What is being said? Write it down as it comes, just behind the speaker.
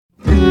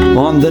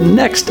on the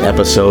next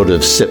episode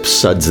of Sips,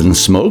 Suds, and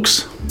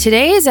Smokes.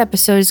 Today's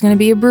episode is going to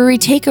be a brewery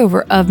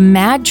takeover of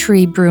Mad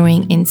Tree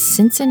Brewing in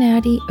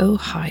Cincinnati,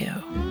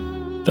 Ohio.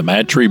 The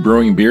Mad Tree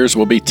Brewing beers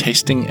we'll be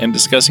tasting and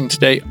discussing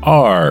today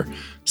are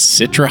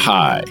Citra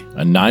High,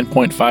 a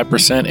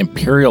 9.5%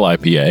 Imperial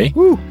IPA,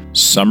 Woo.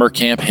 Summer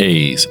Camp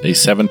Haze, a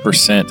 7%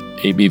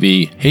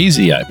 ABV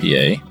Hazy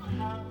IPA,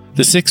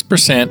 the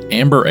 6%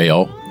 Amber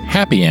Ale,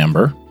 Happy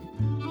Amber,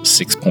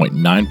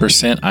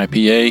 6.9%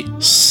 IPA,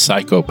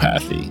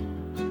 Psychopathy.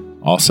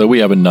 Also, we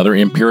have another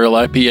Imperial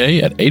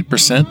IPA at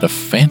 8%, the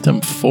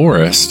Phantom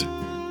Forest.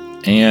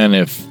 And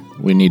if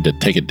we need to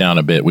take it down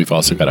a bit, we've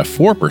also got a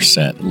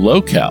 4%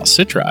 low-cal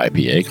Citra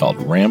IPA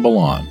called Ramble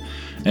On.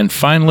 And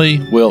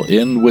finally, we'll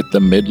end with the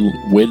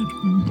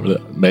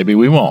maybe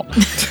we won't.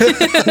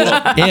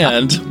 We'll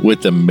end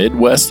with the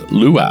Midwest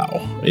Luau,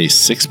 a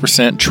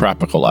 6%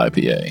 tropical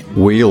IPA.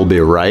 We'll be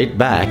right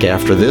back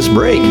after this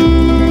break.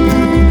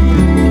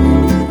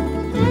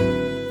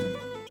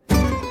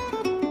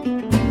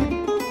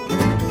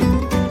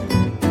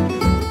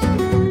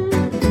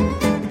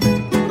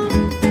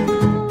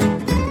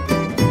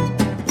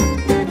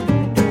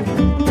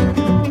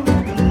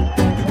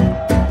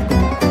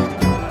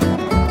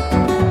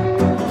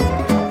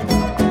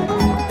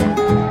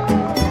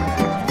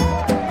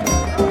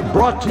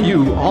 Brought to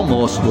you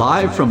almost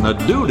live from the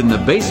Dude in the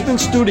Basement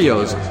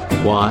Studios.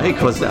 Why?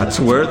 Because that's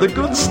where the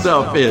good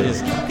stuff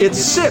is. It's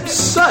Sips,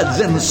 Suds,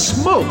 and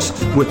Smokes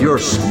with your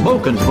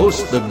smoking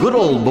hosts, the good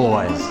old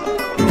boys.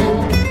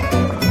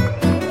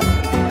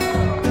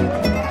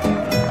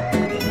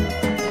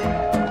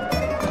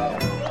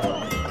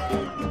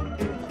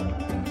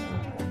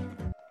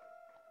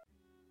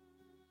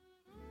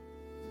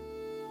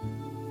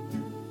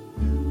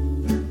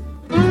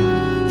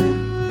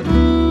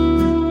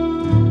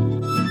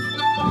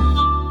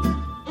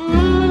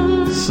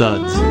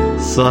 Suds,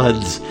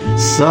 Suds,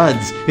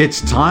 Suds.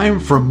 It's time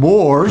for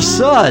more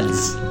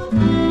Suds.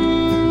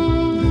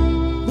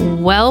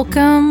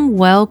 Welcome,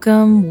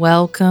 welcome,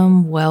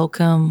 welcome,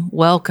 welcome,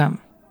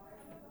 welcome.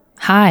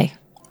 Hi.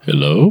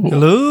 Hello.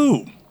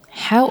 Hello.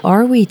 How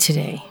are we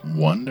today?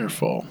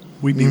 Wonderful.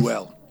 We be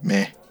well.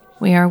 Meh.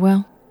 We are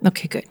well?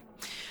 Okay, good.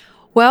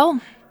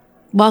 Well,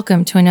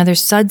 welcome to another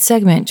Sud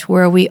segment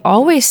where we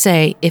always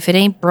say, if it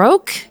ain't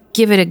broke,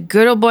 give it a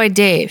good old boy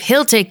Dave.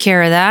 He'll take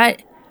care of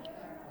that.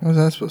 What was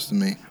that supposed to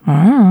mean?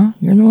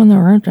 You're the one that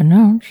wrote the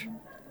notes.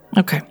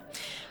 Okay.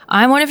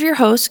 I'm one of your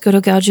hosts, Good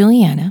Old Gal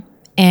Juliana,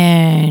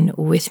 and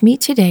with me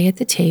today at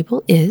the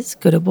table is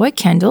Good Old Boy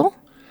Kendall.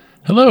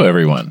 Hello,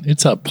 everyone.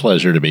 It's a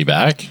pleasure to be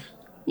back.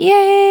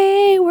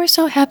 Yay! We're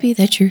so happy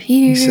that you're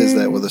here. He says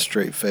that with a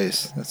straight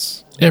face.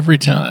 That's Every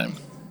time.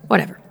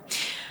 Whatever.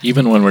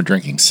 Even when we're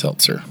drinking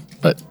seltzer.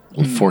 But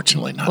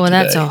unfortunately not Well,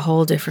 today. that's a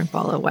whole different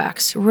ball of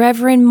wax.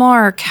 Reverend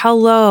Mark,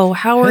 hello.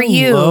 How are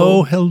you?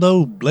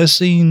 Hello.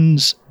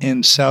 Blessings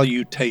and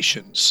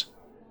salutations.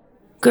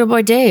 Good Old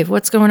Boy Dave,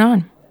 what's going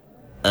on?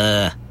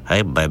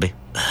 Hey, baby.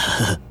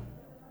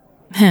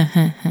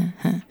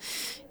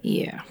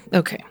 Yeah,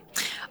 okay.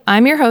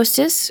 I'm your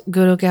hostess,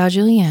 Good Old Gal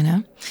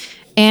Juliana,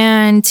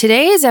 and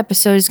today's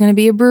episode is going to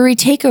be a brewery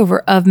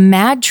takeover of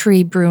Mad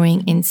Tree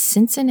Brewing in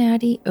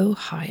Cincinnati,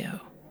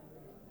 Ohio.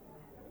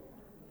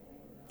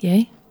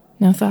 Yay?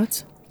 No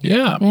thoughts?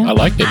 Yeah, Yeah. I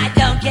like it. I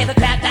don't give a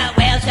crap about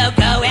whales, so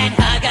go and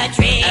hug a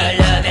tree. I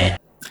love it.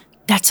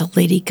 That's a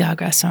Lady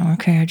Gaga song,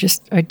 okay?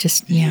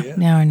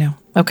 Now I know.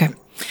 Okay.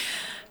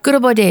 Good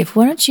old boy Dave,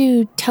 why don't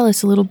you tell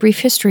us a little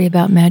brief history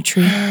about Mad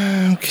Tree?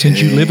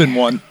 Since you live in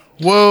one.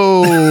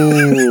 whoa.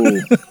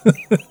 I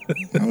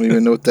don't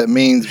even know what that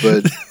means,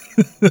 but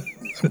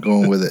I'm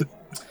going with it.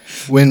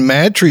 When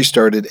Mad Tree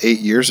started 8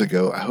 years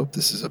ago, I hope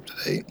this is up to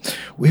date.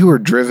 We were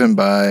driven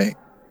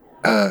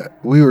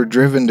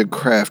to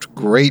craft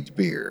great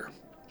beer,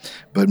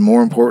 but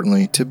more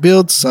importantly, to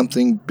build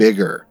something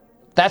bigger.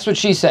 That's what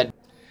she said.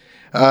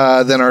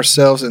 Than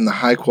ourselves in the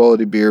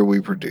high-quality beer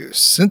we produce.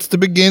 Since the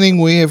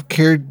beginning, we have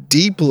cared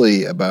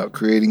deeply about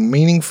creating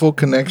meaningful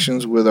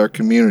connections with our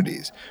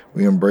communities.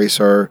 We embrace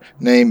our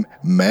name,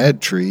 Mad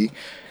Tree,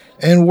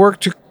 and work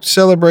to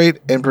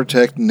celebrate and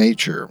protect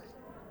nature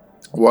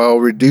while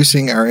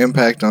reducing our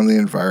impact on the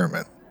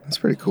environment. That's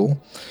pretty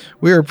cool.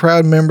 We are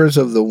proud members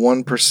of the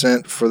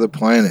 1% for the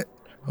planet.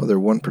 Oh, they're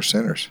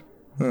 1%ers.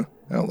 Huh.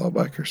 Outlaw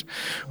bikers,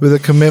 with a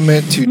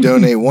commitment to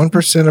donate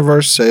 1% of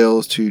our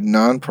sales to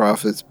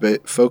nonprofits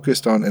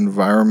focused on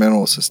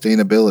environmental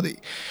sustainability.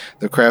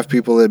 The craft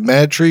people at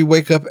Mad Tree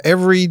wake up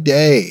every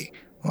day.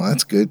 Well,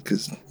 that's good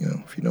because,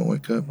 if you don't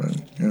wake up,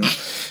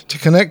 to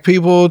connect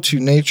people to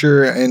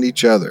nature and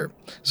each other.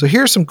 So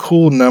here's some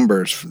cool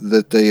numbers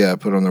that they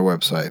put on their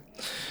website.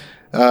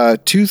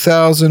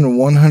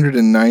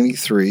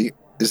 2,193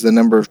 is the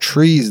number of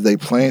trees they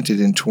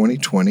planted in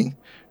 2020.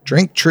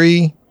 Drink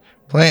tree,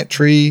 plant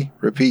tree,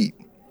 repeat.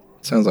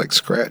 Sounds like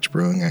scratch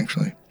brewing,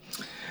 actually.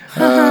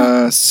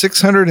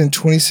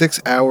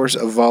 626 hours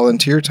of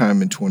volunteer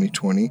time in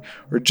 2020,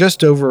 or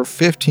just over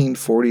 15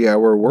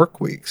 40-hour work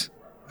weeks.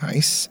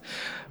 Nice.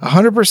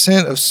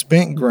 100% of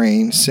spent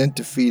grain sent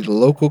to feed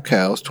local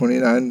cows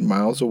 29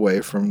 miles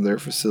away from their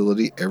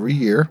facility every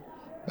year.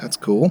 That's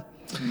cool.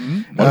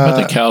 What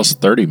about the cows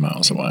 30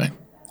 miles away?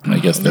 I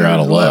guess they're out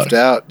of luck. Left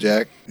out,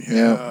 Jack.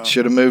 Yeah.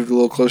 Should have moved a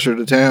little closer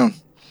to town.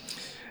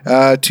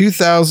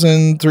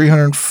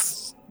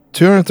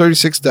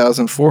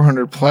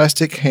 236,400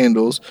 plastic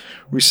handles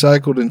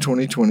recycled in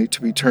 2020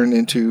 to be turned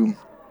into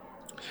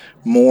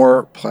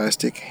more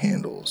plastic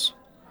handles.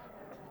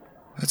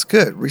 That's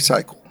good.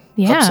 Recycle.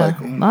 Yeah,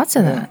 Upcycle. lots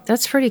of that.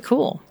 That's pretty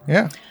cool.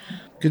 Yeah.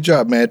 Good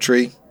job, Mad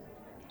Tree.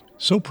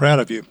 So proud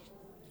of you.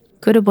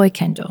 Good boy,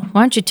 Kendall.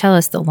 Why don't you tell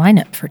us the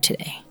lineup for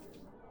today?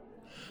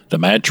 The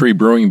Mad Tree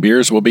Brewing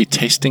beers we'll be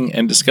tasting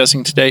and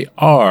discussing today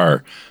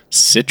are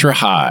Citra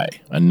High,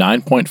 a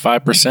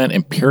 9.5%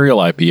 Imperial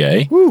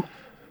IPA. Woo.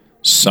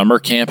 Summer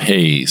Camp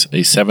Haze,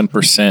 a 7%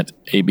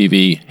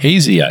 ABV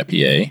Hazy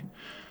IPA.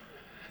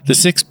 The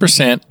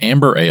 6%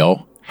 Amber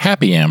Ale,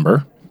 Happy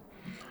Amber.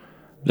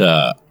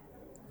 The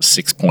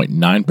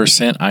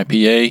 6.9%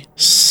 IPA,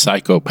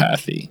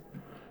 Psychopathy.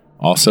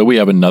 Also, we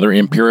have another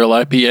Imperial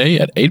IPA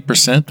at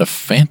 8%, the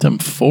Phantom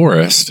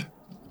Forest.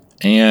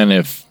 And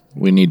if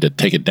we need to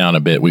take it down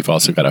a bit, we've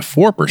also got a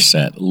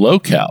 4%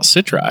 low-cal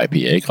Citra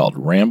IPA called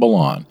Ramble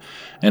On.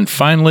 And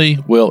finally,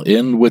 we'll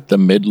end with the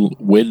maybe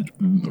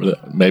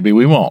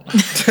we won't.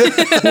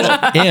 We'll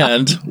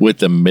end with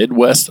the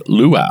Midwest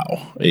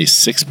Luau, a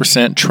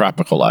 6%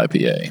 tropical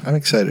IPA. I'm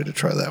excited to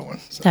try that one.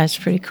 So, That's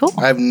pretty cool.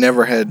 I've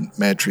never had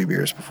Mad Tree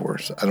beers before,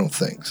 so I don't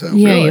think so.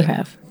 Yeah, really? you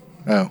have.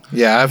 Oh,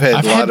 yeah, I've had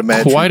I've a lot had of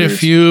Mad Tree quite a beers.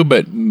 few,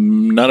 but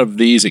none of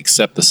these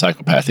except the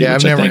Psychopathy. Yeah,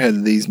 I've which I never think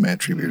had these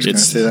Mad Tree beers. Can I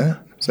It's- say that?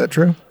 Is that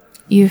true?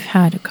 You've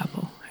had a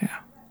couple. Yeah.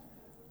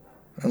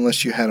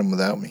 Unless you had them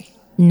without me.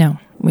 No,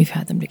 we've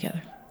had them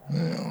together.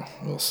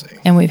 We'll see.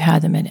 And we've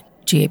had them at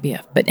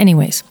GABF. But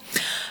anyways,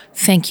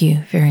 thank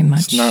you very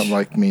much. It's not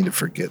like me to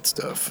forget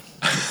stuff.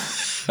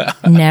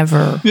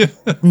 Never.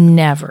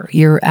 Never.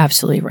 You're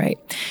absolutely right.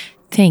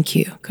 Thank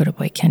you, good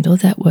boy Kendall.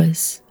 That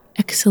was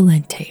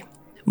excelente.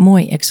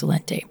 Muy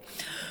excelente.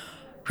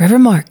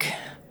 Reverend Mark,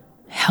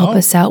 help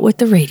us out with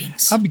the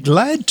ratings. I'd be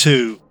glad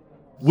to.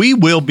 We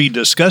will be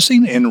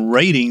discussing and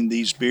rating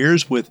these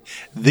beers with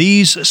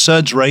these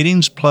Suds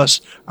ratings plus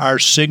our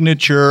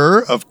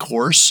signature, of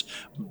course,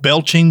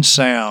 belching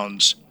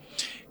sounds.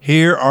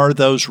 Here are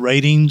those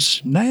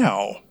ratings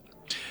now.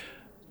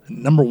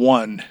 Number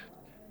 1.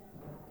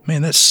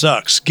 Man, that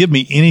sucks. Give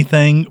me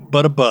anything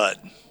but a butt.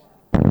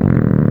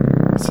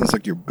 Sounds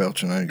like you're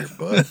belching out of your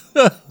butt.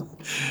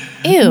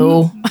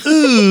 Ew.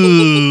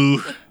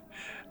 Ooh.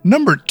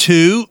 Number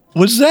 2.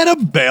 Was that a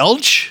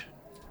belch?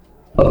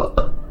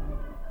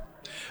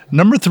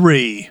 Number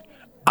 3.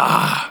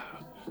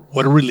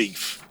 What a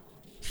relief.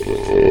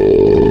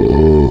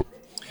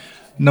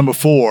 Number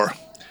 4.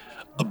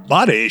 A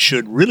body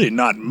should really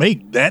not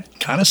make that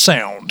kind of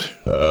sound.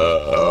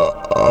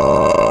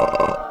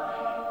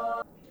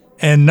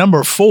 And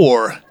number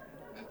 4.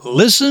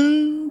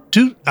 Listen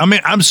to...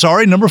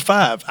 number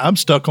 5. I'm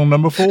stuck on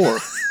number 4.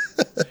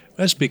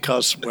 That's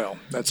because, well,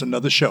 that's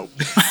another show.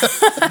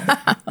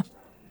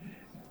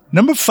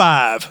 Number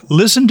 5,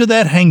 listen to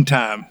that hang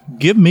time.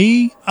 Give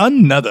me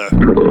another.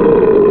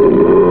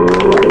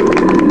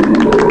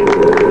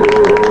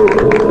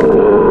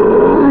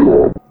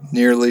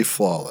 Nearly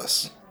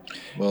flawless.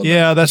 Well done.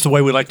 Yeah, that's the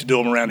way we like to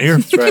do them around here.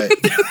 That's right.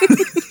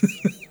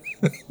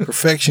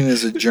 Perfection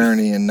is a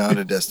journey and not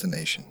a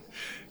destination.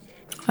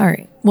 All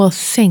right. Well,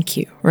 thank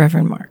you,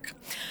 Reverend Mark.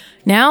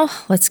 Now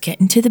let's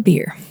get into the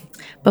beer.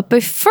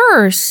 Be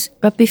first,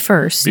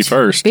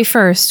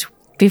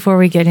 before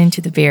we get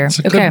into the beer. It's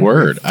a good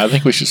word. I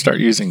think we should start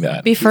using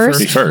that. Be first?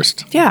 Be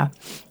first. Yeah.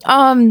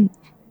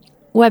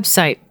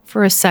 Website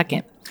for a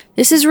second.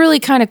 This is really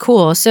kind of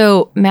cool.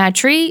 So Mad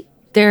Tree,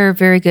 they're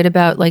very good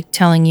about like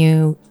telling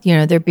you,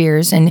 their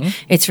beers, and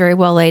it's very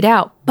well laid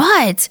out.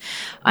 But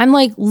I'm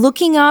like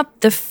looking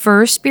up the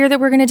first beer that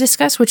we're going to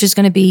discuss, which is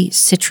going to be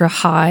Citra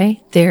High,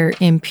 their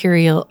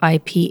Imperial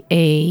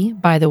IPA,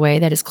 by the way,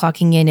 that is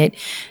clocking in at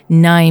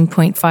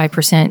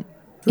 9.5%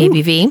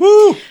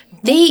 ABV.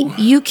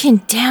 You can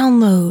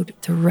download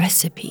the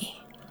recipe.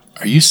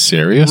 Are you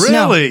serious?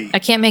 Really? No, I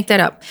can't make that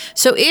up.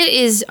 So it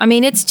is,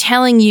 it's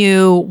telling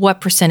you what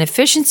percent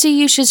efficiency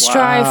you should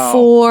strive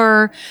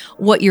for,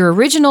 what your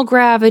original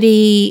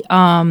gravity,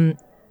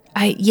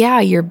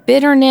 your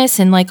bitterness,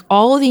 and like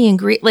all of the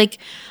ingredients. Like,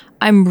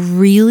 I'm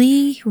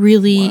really,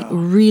 really,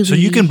 really So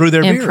you can brew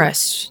their beer?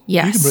 impressed.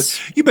 Yes.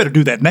 You better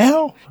do that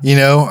now.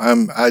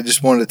 I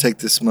just wanted to take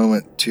this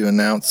moment to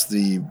announce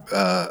the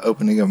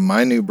opening of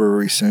my new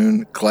brewery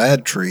soon,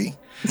 Glad Tree.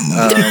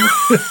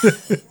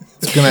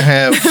 It's going to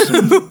have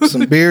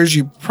some beers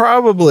you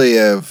probably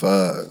have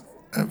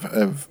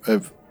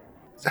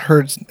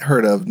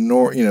heard of,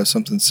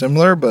 something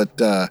similar, but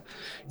there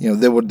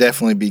will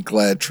definitely be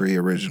Glad Tree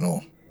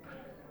original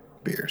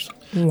beers.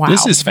 Wow.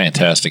 This is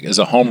fantastic. As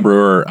a home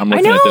brewer, I'm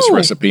looking at this know.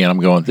 recipe and I'm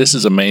going, this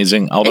is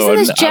amazing. Although Isn't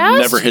this I've jazz?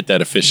 never hit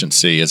that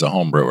efficiency as a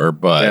home brewer,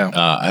 but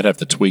Yeah. I'd have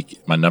to tweak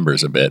my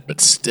numbers a bit.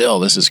 But still,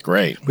 this is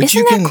great. But Isn't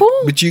you that can, cool?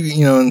 But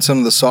in some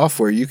of the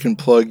software, you can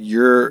plug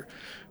your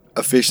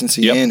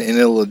efficiency Yep. in, and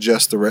it'll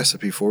adjust the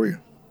recipe for you.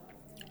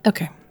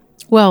 Okay.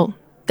 Well,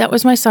 that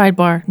was my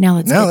sidebar. Now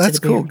let's No, get that's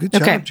to the beer. cool. Good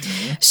job, Okay.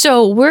 Julia.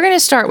 So we're going to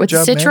start with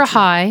the job, Citra Matthew.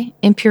 High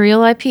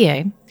Imperial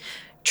IPA.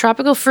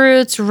 Tropical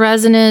fruits,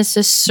 resinous,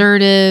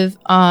 assertive,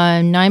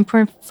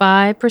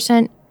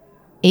 9.5%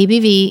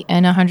 ABV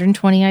and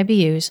 120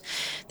 IBUs.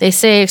 They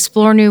say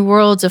explore new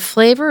worlds of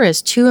flavor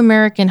as two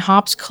American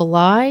hops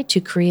collide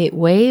to create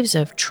waves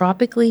of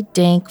tropically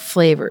dank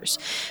flavors,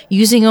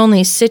 using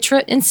only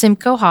Citra and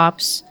Simcoe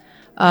hops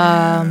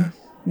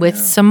with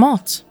some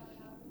malts.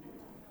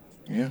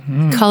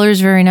 Yeah. Color's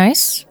very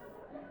nice.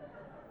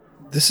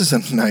 This is a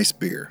nice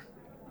beer.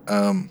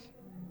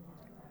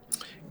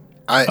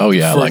 Oh,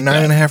 yeah, I for like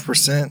that.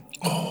 9.5%.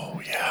 Oh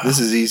yeah, this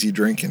is easy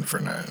drinking for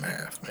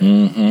 9.5.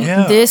 Man.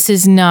 Yeah. This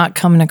is not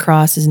coming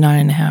across as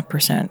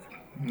 9.5%.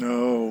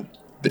 No.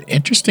 The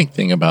interesting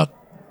thing about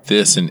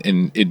this, and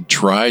it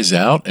dries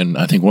out, and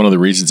I think one of the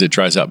reasons it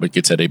dries out but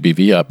gets that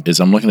ABV up is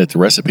I'm looking at the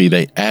recipe.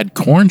 They add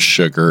corn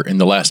sugar in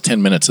the last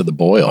 10 minutes of the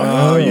boil,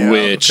 yeah,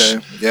 which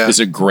okay. Yeah. is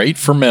a great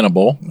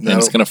fermentable, and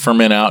it's Nope. going to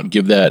ferment out and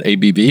give that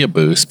ABV a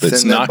boost, but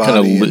it's Thin that not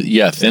going body to,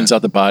 and- thins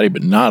out the body,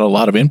 but not a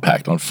lot of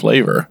impact on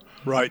flavor.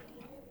 Right.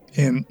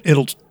 And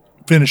it'll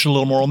finish a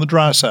little more on the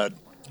dry side.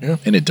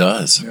 And it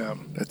does. Yeah.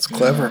 That's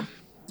clever.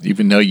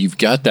 Even though you've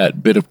got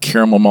that bit of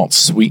caramel malt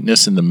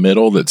sweetness in the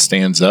middle that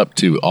stands up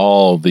to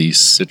all these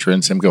Citra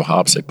and Simcoe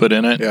hops they put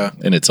in it. Yeah.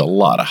 And it's a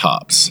lot of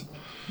hops.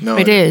 No,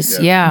 It is,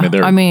 yeah.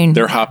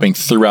 They're hopping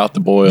throughout the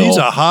boil. These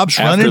are hops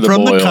after running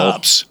from the boil,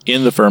 cops.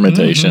 in the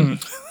fermentation.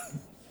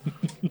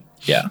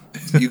 Yeah,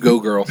 You go,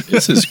 girl.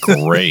 this is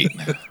great.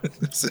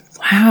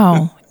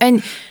 Wow.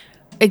 And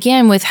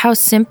again, with how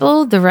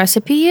simple the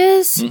recipe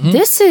is,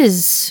 this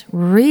is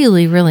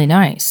really, really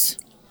nice.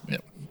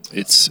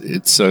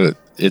 It's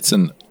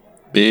an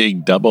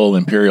big double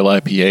imperial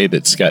IPA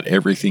that's got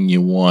everything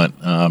you want.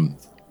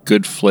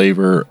 Good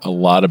flavor, a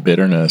lot of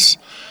bitterness,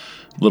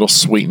 little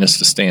sweetness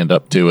to stand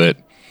up to it,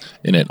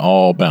 and it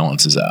all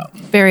balances out.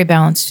 Very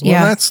balanced. Well,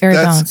 yeah, that's very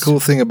the balanced. cool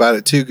thing about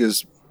it too,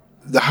 because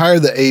the higher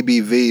the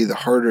ABV, the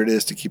harder it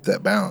is to keep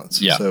that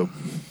balance. Yeah. So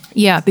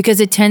Yeah, because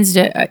it tends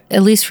to,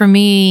 at least for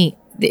me,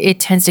 it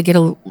tends to get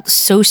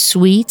so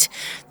sweet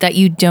that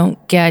you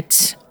don't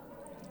get,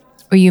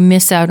 or you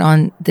miss out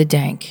on the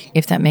dank,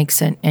 if that makes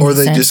sense. or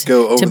they just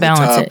go over to the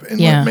balance top it. and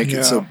Yeah. like make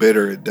it so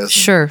bitter it doesn't.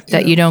 Sure,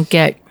 that you don't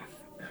get.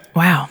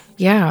 Wow.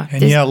 Yeah.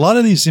 And yeah, a lot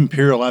of these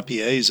imperial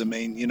IPAs, I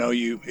mean,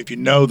 if you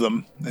know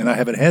them, and I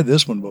haven't had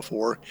this one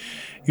before,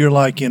 you're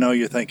like,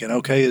 you're thinking,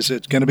 okay, is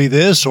it going to be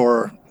this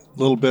or a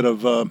little bit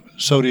of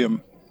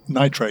sodium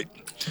nitrate?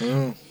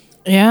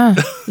 Yeah.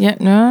 Yeah.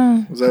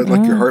 No. Was that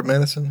like your heart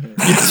medicine?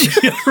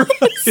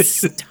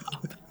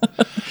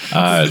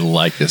 I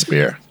like this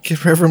beer.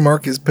 Give Reverend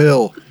Mark his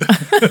pill.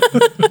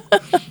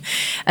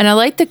 And I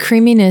like the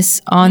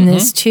creaminess on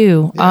this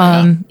too.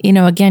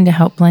 Again, to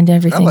help blend I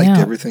everything liked out.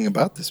 everything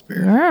about this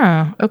beer.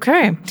 Ah,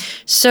 okay.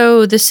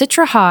 So the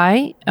Citra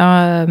High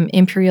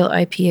Imperial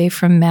IPA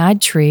from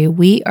Mad Tree,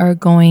 we are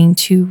going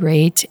to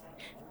rate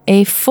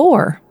a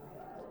 4.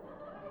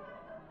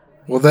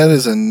 Well, that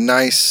is a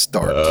nice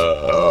start.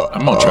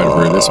 I'm gonna try to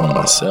brew this one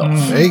myself.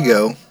 There you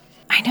go.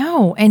 I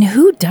know. And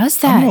who does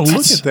that? I'm going to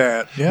look at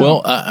that. Yeah.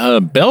 Well,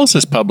 Bell's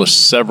has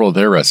published several of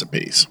their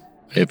recipes.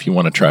 If you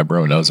want to try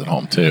brewing those at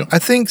home too. I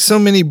think so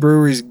many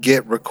breweries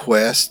get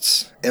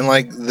requests, and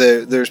like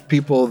there's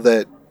people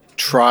that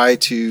try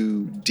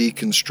to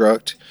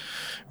deconstruct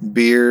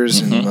beers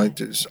and like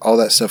there's all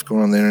that stuff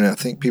going on the internet. I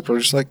think people are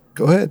just like,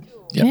 go ahead,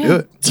 do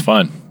it. It's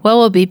fun. Well,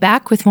 we'll be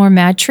back with more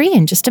Mad Tree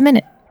in just a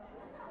minute.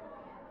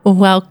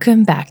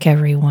 Welcome back,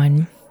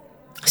 everyone.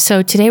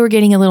 So today we're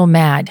getting a little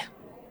mad.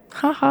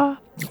 Haha.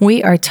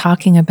 We are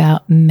talking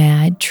about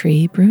Mad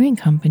Tree Brewing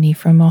Company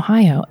from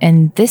Ohio,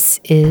 and this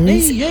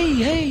is.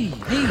 Hey,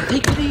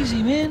 take it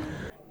easy, man.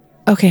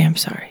 Okay, I'm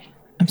sorry.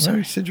 Sorry,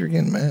 you said you're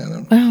getting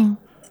mad. Well,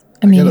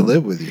 I I mean, gotta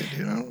live with you,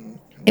 dude. I don't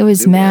it was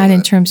deal with all mad in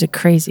that. terms of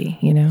crazy,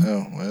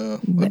 Oh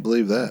well, I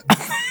believe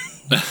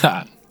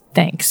that.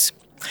 Thanks.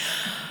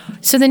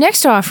 So the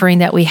next offering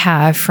that we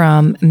have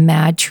from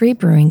Mad Tree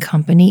Brewing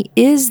Company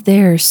is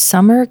their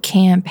Summer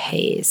Camp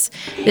Haze.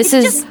 This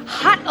is Just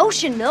hot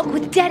ocean milk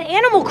with dead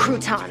animal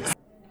croutons.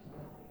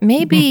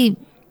 maybe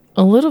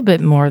a little bit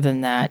more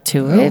than that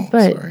to it,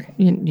 but sorry.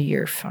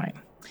 you're fine.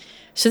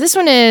 So this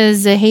one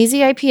is a hazy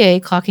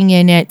IPA clocking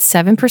in at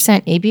 7%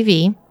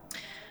 ABV.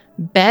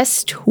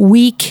 Best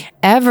week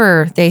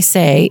ever, they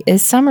say,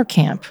 is summer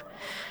camp.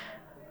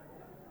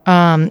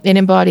 It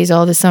embodies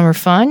all the summer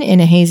fun in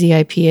a hazy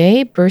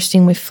IPA,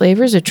 bursting with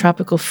flavors of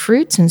tropical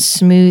fruits and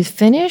smooth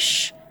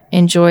finish.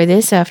 Enjoy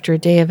this after a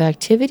day of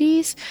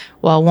activities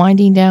while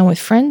winding down with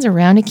friends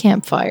around a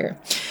campfire.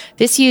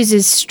 This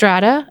uses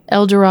Strata,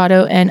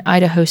 Eldorado, and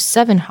Idaho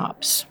 7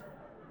 hops.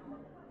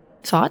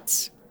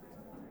 Thoughts?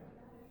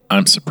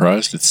 I'm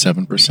surprised it's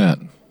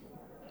 7%.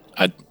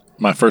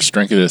 My first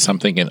drink of this, I'm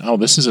thinking, oh,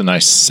 this is a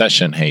nice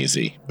session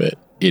hazy, but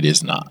it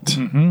is not.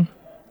 Mm-hmm.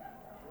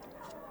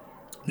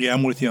 Yeah,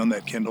 I'm with you on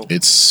that, Kendall.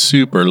 It's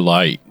super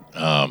light.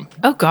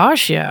 Oh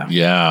gosh, yeah.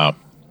 Yeah,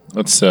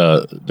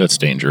 that's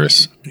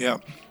dangerous. Yeah,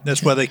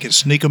 that's why they can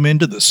sneak them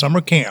into the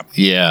summer camp.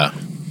 Yeah,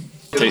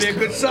 It'll be a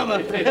good summer.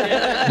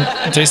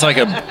 it tastes like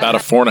about a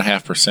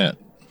 4.5%.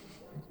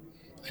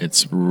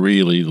 It's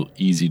really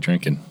easy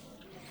drinking,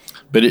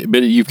 but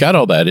you've got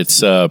all that.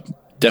 It's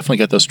definitely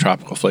got those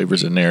tropical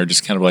flavors in there,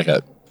 just kind of like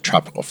a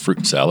tropical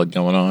fruit salad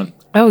going on.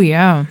 Oh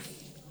yeah.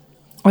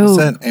 Is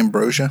that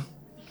ambrosia?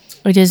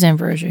 It is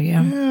ambrosia,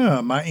 yeah.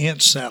 Yeah, my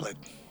aunt's salad.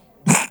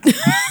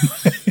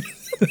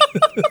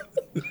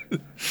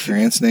 Your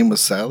aunt's name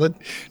was Salad?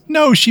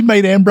 No, she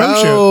made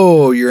ambrosia.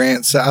 Oh, your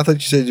aunt salad. I thought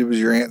you said it was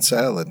your aunt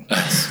Salad.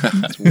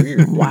 That's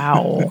weird.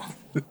 Wow.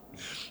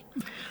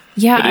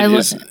 Yeah,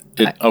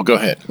 Go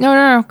ahead.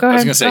 No, go ahead. I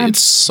was going to say, it's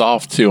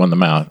soft, too, on the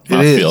mouth. It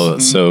is. Feel,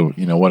 so,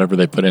 whatever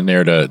they put in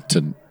there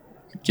to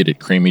get it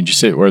creamy. Did you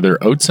say, were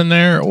there oats in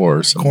there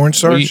or some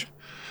Cornstarch?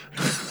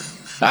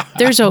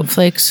 There's oat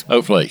flakes.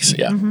 Oat flakes,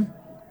 yeah. Mm-hmm.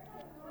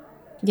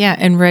 Yeah,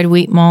 and red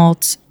wheat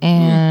malt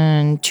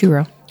and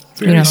churro.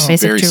 Basic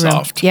very churro.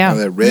 soft. Yeah. Oh,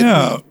 that red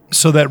wheat.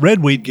 So that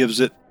red wheat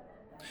gives it,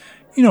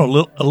 a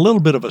little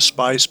bit of a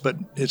spice, but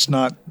it's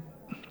not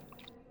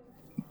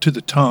to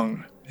the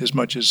tongue as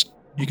much as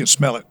you can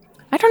smell it.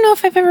 I don't know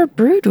if I've ever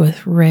brewed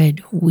with red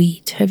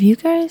wheat. Have you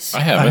guys?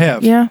 I have. I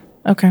have. Yeah.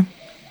 Okay.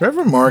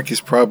 Reverend Mark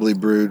is probably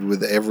brewed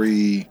with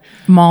every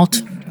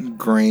Malt.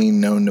 grain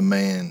known to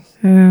man.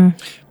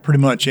 Pretty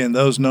much, and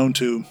those known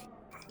to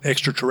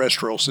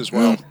extraterrestrials as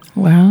well.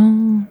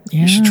 Well,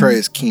 yeah. You should try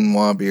his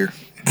quinoa beer.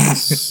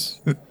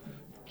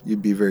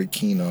 You'd be very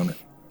keen on it.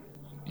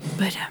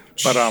 But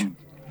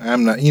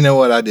I'm not. You know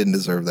what? I didn't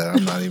deserve that.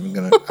 I'm not even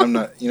gonna. I'm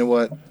not. You know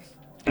what?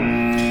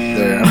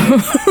 There.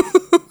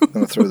 I'm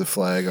gonna throw the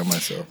flag on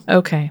myself.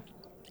 okay.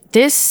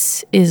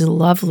 This is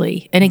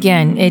lovely. And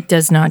again, it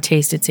does not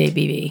taste its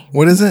ABV.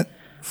 What is it?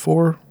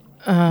 4?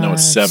 No,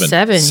 it's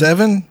 7.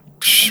 7?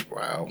 Psh,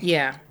 wow.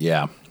 Yeah.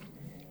 Yeah.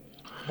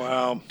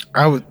 Wow.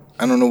 I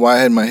don't know why I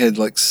had in my head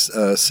like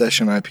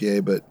session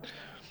IPA, but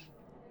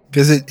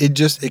because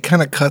it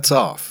kind of cuts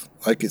off.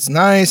 Like it's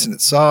nice and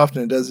it's soft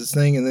and it does its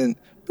thing, and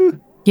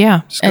then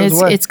Yeah. And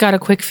goes away. it's got a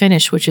quick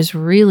finish, which is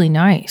really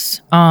nice.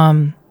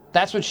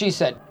 That's what she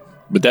said.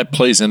 But that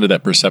plays into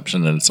that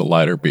perception that it's a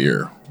lighter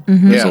beer.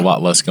 Mm-hmm. There's Yeah. a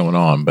lot less going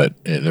on, but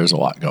there's a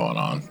lot going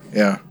on.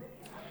 yeah,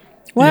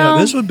 Well,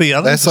 Yeah, this would be.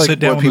 that's like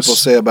what people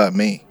say about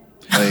me.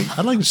 Like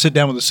I'd like to sit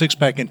down with a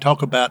 6-pack and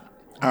talk about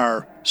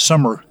our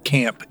summer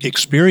camp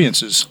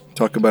experiences.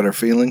 talk about our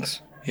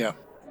feelings. Yeah.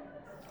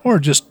 Or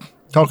just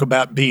talk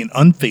about being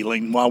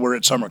unfeeling while we're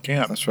at summer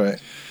camp. That's right.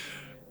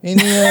 And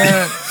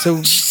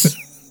so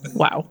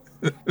wow.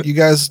 you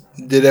guys,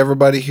 did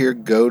everybody here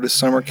go to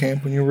summer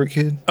camp when you were a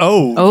kid?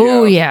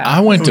 Oh, yeah. I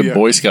went to yeah.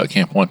 Boy Scout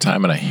camp one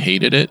time and I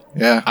hated it.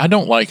 Yeah. I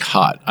don't like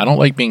hot. I don't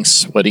like being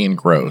sweaty and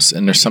gross.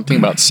 And there's something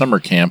about summer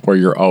camp where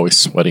you're always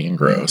sweaty and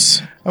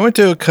gross. I went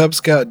to a Cub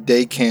Scout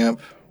day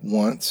camp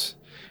once.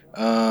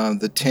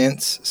 The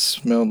tents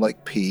smelled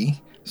like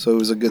pee, so it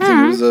was a good thing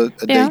it was a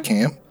yeah. day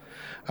camp.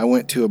 I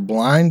went to a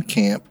blind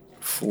camp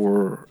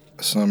for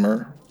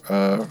summer.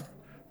 That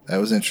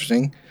was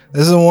interesting.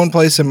 This is the one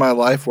place in my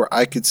life where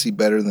I could see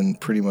better than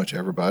pretty much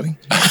everybody.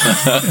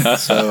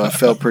 So I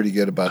felt pretty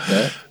good about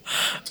that.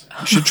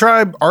 You should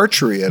try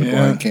archery at a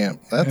blind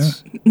camp.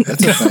 That's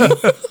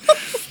a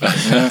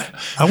thing.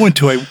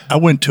 I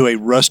went to a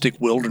rustic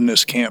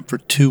wilderness camp for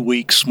 2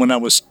 weeks when I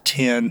was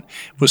 10.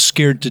 Was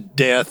scared to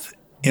death,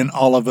 and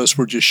all of us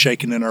were just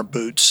shaking in our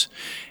boots.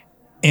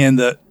 And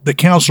the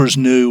counselors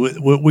knew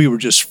we were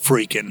just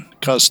freaking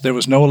because there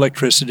was no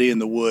electricity in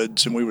the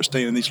woods, and we were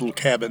staying in these little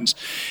cabins.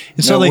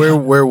 And Now,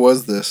 where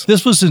was this?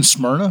 This was in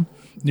Smyrna,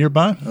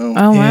 nearby. Oh,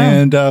 wow.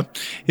 And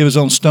it was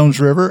on Stones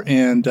River,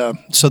 and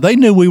so they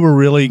knew we were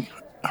really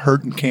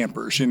hurting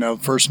campers.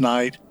 First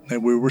night,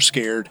 and we were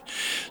scared,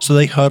 so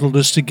they huddled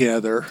us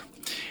together,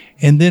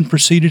 and then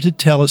proceeded to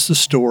tell us the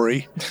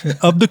story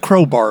of the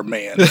Crowbar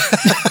Man.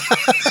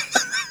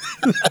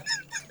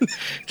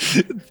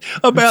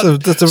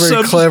 About That's a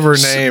very clever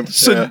name.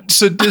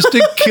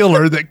 sadistic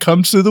killer that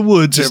comes through the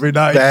woods every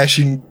night,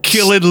 bashing,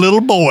 killing little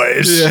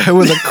boys. Yeah,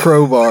 with a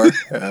crowbar.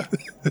 Yeah.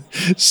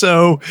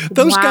 So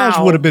those guys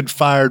Wow. would have been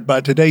fired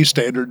by today's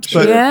standards,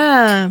 but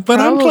But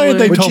I'm glad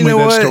they But told you me know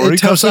that what? story It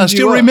because I toughens you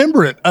still up.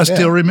 remember it. I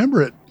still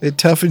remember it. It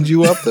toughened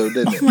you up, though,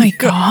 didn't it? Oh my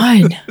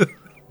God.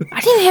 I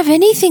didn't have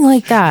anything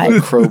like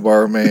that.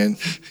 Crowbar man.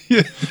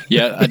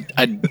 Yeah,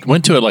 I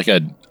went to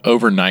an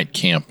overnight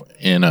camp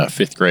in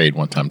 5th grade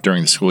one time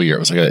during the school year. It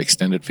was like an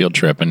extended field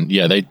trip. And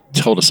yeah, they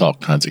told us all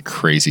kinds of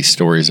crazy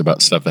stories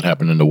about stuff that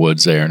happened in the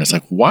woods there. And it's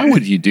like, why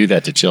would you do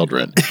that to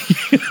children?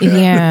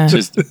 Yeah.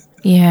 Just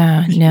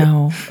Yeah.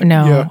 No.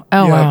 Yeah,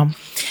 Oh, yeah. wow.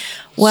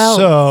 Well,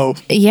 So,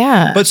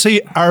 yeah. but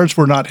see, ours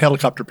were not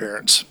helicopter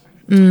parents.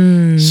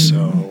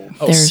 So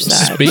there's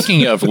that.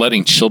 Speaking of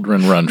letting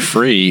children run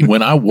free,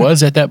 when I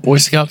was at that Boy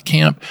Scout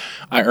camp,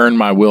 I earned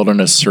my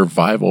wilderness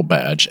survival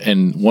badge.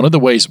 And one of the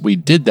ways we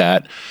did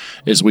that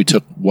is we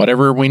took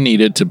whatever we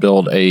needed to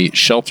build a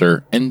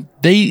shelter, and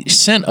they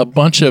sent a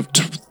bunch of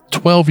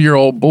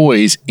 12-year-old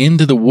boys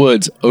into the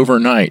woods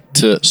overnight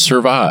to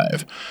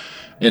survive.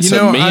 And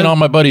so me and all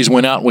my buddies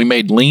went out, we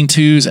made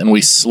lean-tos, and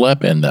we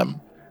slept in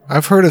them.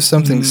 I've heard of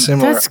something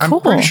similar. That's cool.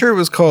 I'm pretty sure it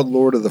was called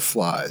Lord of the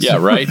Flies. Yeah,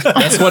 right?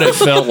 That's what it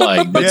felt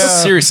like. But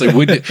seriously,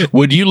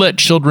 would you let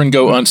children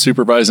go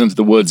unsupervised into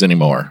the woods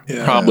anymore?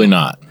 Yeah. Probably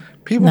not.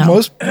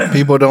 Most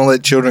people don't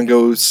let children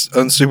go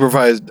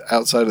unsupervised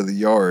outside of the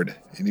yard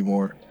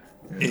anymore.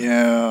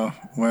 Yeah,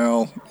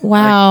 well.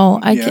 Wow.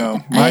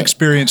 My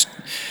experience,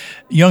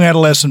 young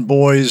adolescent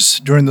boys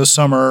during the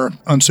summer,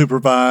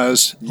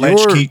 unsupervised,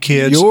 latchkey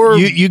kids,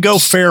 you go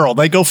feral.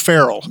 They go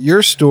feral.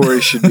 Your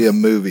story should be a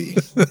movie,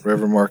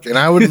 Reverend Mark. And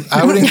I would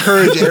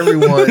encourage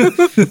everyone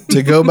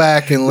to go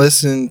back and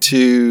listen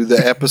to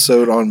the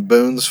episode on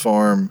Boone's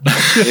Farm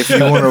if you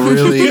want to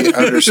really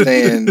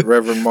understand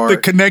Reverend Mark. The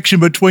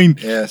connection between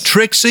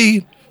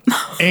Trixie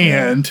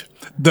and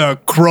the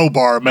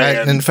Crowbar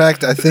Man. In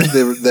fact, I think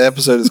the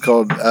episode is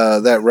called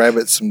That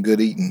Rabbit's Some Good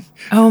Eating.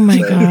 Oh my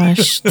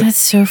gosh, that's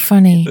so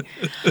funny.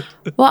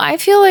 Well, I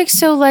feel like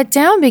so let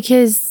down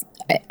because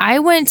I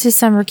went to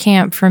summer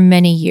camp for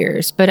many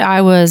years, but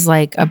I was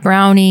like a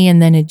brownie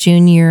and then a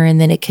junior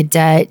and then a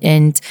cadet.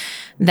 And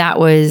that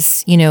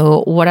was,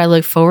 what I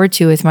looked forward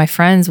to with my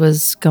friends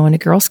was going to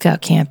Girl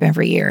Scout camp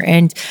every year.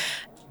 And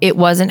it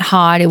wasn't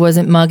hot. It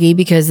wasn't muggy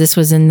because this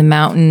was in the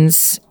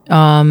mountains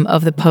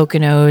of the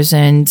Poconos.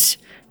 And,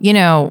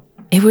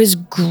 it was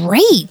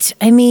great.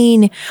 I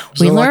mean,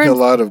 we learned a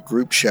lot of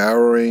group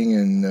showering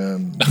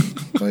and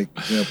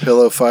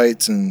pillow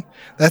fights, and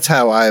that's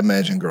how I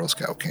imagine Girl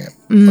Scout camp.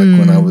 Like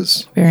when I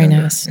was very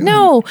younger, nice.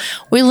 No,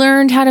 we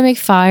learned how to make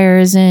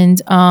fires,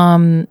 and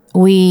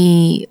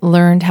we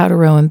learned how to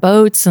row in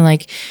boats,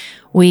 and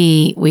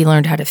we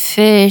learned how to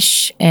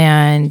fish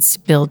and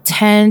build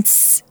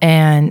tents,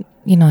 and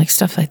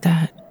stuff like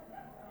that.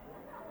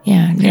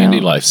 Yeah,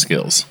 handy life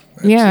skills.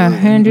 Yeah,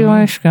 handy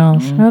life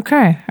skills.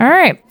 Okay. All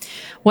right.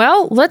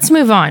 Well, let's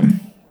move on.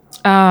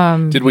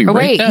 Did we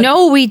rate that?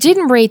 No, we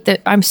didn't rate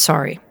that. I'm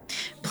sorry.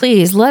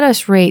 Please let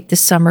us rate the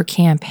summer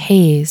camp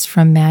haze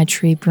from Mad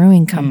Tree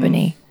Brewing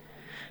Company.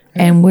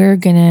 And we're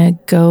going to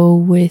go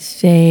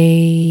with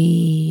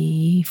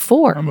a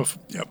 4.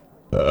 Yep.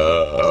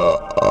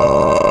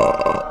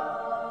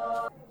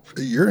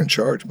 You're in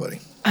charge,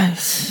 buddy.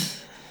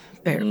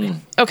 Barely.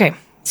 Okay.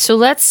 So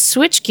let's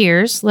switch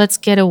gears. Let's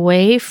get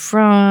away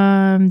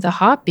from the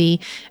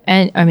hoppy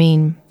and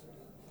the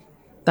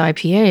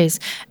IPAs,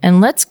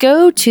 and let's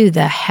go to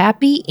the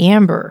Happy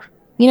Amber.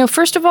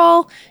 First of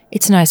all,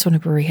 it's nice when a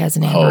brewery has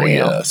an amber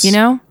ale. Yes.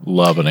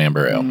 Love an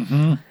amber ale.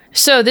 Mm-hmm.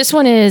 So this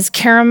one is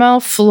caramel,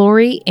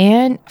 floral,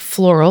 and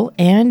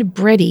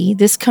bready.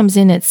 This comes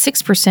in at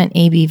 6%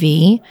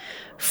 ABV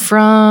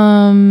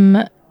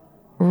from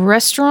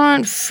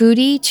restaurant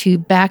foodie to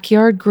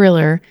backyard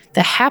griller.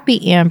 The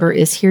Happy Amber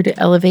is here to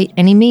elevate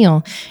any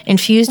meal.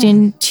 Infused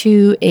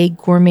into a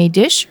gourmet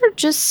dish or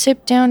just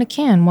sip down a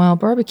can while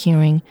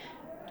barbecuing.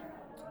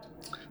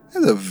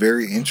 That's a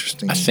very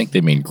interesting. I think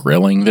they mean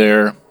grilling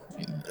there.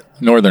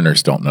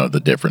 Northerners don't know the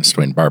difference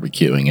between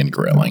barbecuing and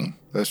grilling.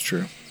 That's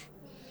true.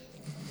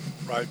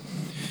 Right.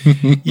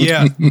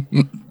 Yeah.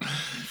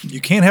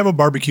 You can't have a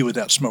barbecue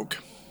without smoke.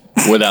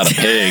 Without a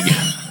pig.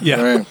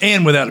 Yeah. Right.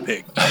 And without a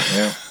pig.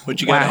 Yeah.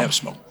 But you got to have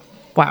smoke.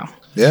 Wow.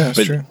 Yeah,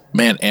 that's true.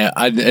 Man,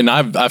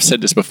 I've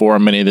said this before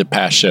on many of the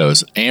past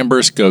shows.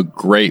 Ambers go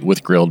great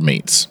with grilled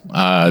meats.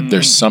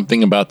 There's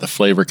something about the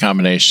flavor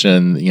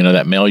combination,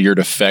 that Maillard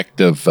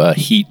effect of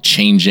heat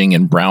changing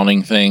and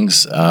browning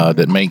things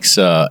that makes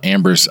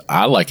ambers.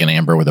 I like an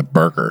amber with a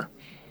burger.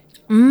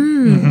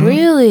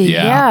 Really?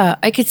 Yeah,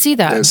 I could see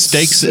that.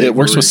 Steaks. It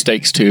works with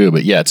steaks too,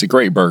 but yeah, it's a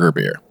great burger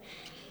beer.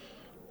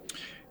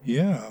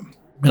 Yeah,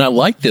 and I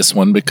like this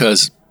one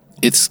because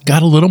it's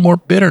got a little more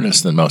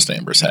bitterness than most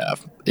ambers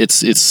have.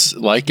 It's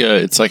like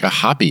a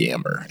hoppy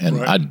amber, and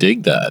I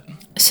dig that.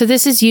 So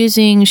this is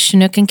using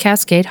Chinook and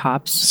Cascade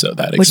hops. So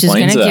that which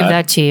explains is going to give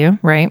that to you,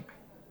 right?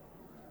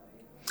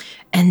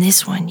 And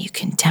this one you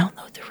can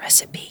download the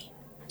recipe.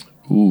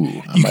 Ooh,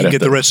 you can get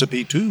the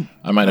recipe too.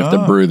 I might have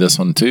to brew this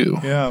one too.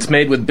 Yeah, it's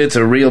made with bits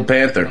of real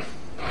panther,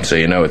 so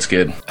you know it's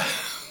good.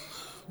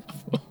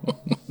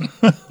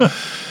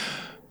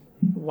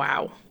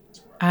 Wow.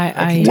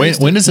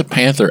 When is a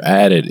panther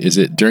added? Is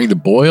it during the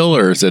boil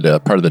or is it a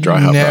part of the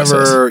dry hop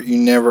process? You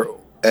never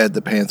add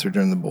the panther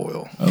during the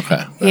boil.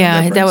 Okay.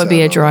 That would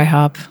be a dry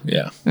hop.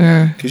 Yeah.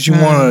 Because you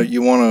want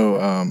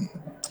to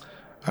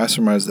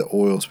isomerize the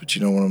oils, but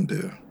you don't want them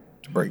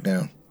to break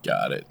down.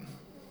 Got it.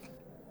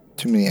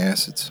 Too many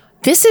acids.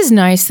 This is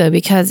nice though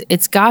because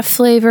it's got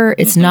flavor.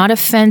 It's not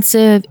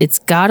offensive. It's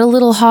got a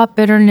little hop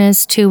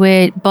bitterness to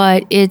it,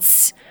 but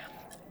it's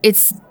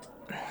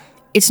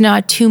it's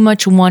not too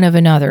much one of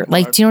another.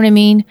 Like, do you know what I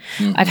mean?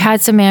 I've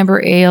had some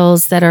amber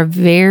ales that are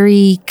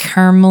very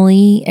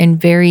caramely and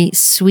very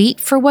sweet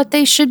for what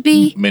they should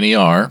be. Many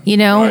are. You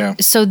know, yeah.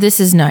 so this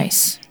is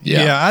nice.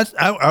 Yeah.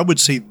 I would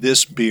see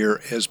this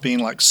beer as being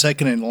like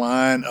second in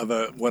line of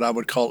what I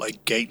would call a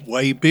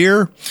gateway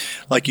beer.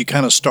 Like you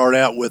kind of start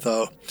out with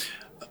a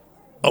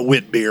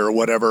wit beer or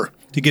whatever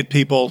to get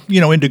people,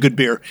 into good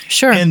beer.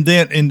 Sure. And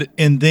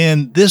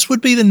then this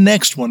would be the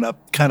next one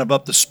up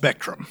the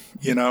spectrum,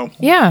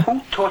 Yeah.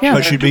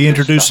 Because you'd be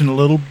introducing a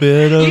little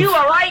bit of You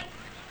all right?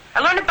 I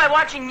learned it by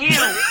watching you.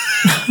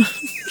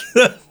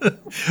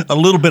 a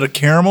little bit of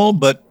caramel,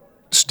 but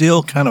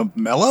still kind of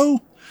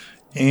mellow,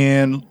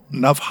 and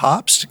enough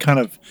hops to kind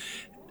of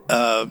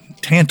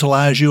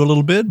tantalize you a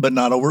little bit, but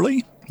not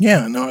overly.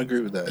 Yeah, no, I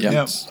agree with that. Yeah.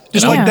 Yeah. It's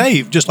Just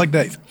like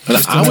Dave. And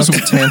I was to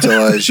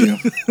tantalize you.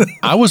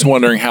 I was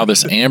wondering how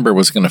this amber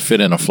was going to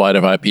fit in a flight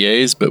of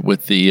IPAs, but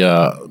with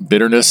the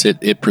bitterness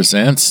it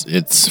presents,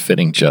 it's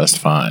fitting just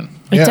fine.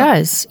 It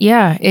does.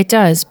 Yeah, it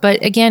does.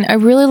 But again, I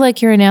really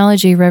like your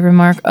analogy, Reverend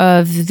Mark,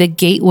 of the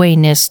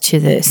gatewayness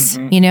to this,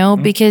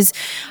 because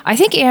I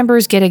think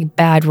ambers get a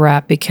bad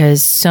rap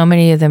because so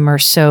many of them are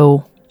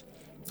so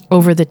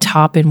over the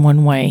top in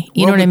one way.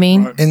 You know what I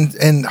mean?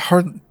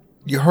 And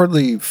you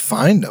hardly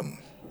find them,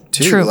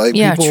 too. True. Like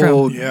Yeah,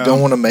 people true.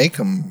 don't want to make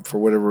them for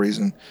whatever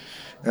reason.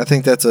 And I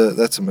think that's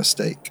a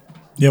mistake.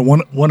 Yeah,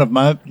 one of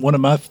my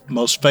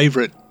most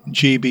favorite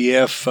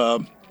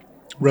GBF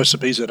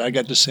recipes that I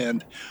got to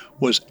send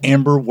was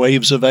Amber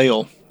Waves of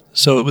Ale.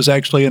 So it was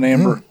actually an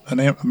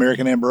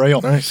American Amber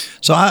Ale. Nice.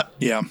 So I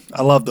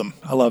love them.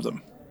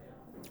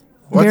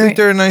 Well, I think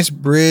they're a nice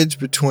bridge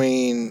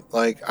between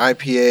like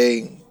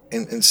IPA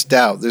and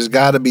stout. There's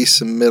got to be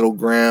some middle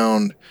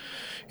ground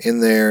in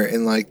there,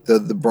 in like the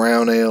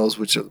brown ales,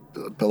 which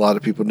a lot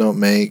of people don't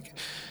make,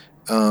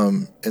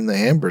 and the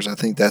ambers. I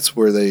think that's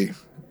where they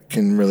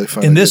can really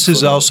find. And this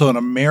is also an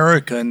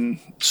American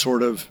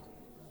sort of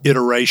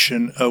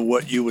iteration of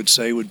what you would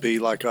say would be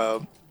like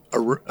an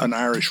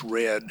Irish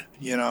red.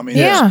 I mean,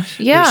 Yeah,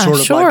 it's sort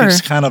of sure. like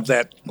it's kind of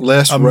that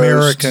less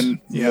American,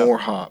 roast, more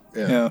hop.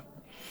 yeah.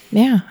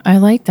 Yeah, I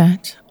like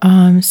that.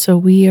 So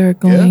we are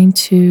going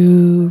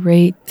to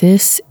rate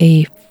this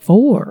a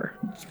 4.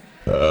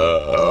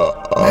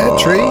 Mad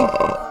Tree,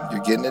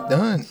 you're getting it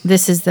done.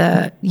 This is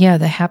the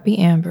Happy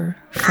Amber.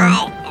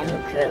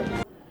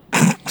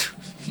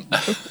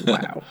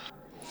 Wow.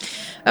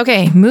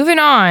 Okay, moving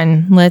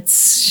on.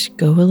 Let's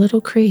go a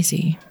little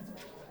crazy.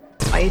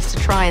 I used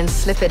to try and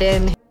slip it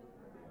in.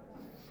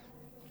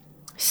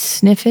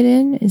 Sniff it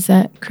in? Is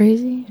that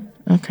crazy?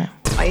 Okay.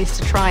 I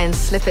used to try and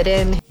slip it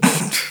in.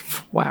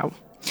 Wow.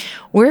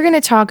 We're going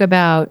to talk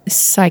about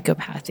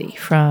Psychopathy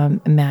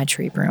from Mad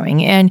Tree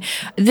Brewing. And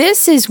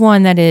this is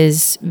one that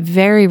is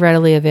very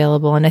readily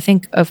available. And I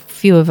think a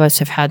few of us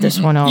have had this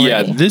one already.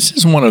 Yeah, this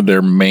is one of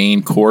their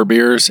main core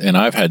beers, and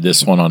I've had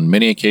this one on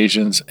many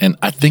occasions, and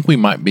I think we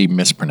might be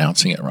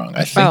mispronouncing it wrong.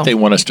 I think they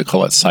want us to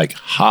call it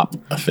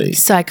Psychopathy.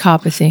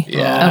 Psychopathy.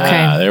 Yeah,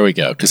 okay. There we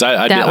go. Because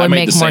I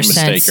made the same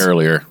mistake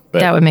earlier.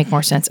 But, that would make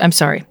more sense. I'm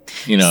sorry.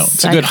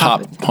 It's a good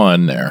hop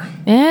pun there.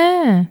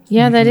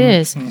 Yeah, that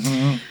is.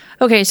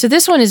 Okay, so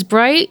this one is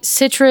bright,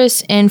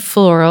 citrus, and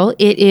floral.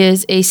 It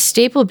is a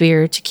staple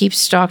beer to keep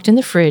stocked in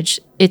the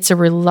fridge. It's a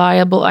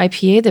reliable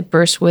IPA that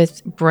bursts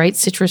with bright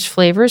citrus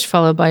flavors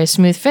followed by a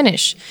smooth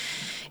finish.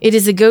 It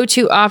is a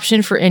go-to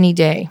option for any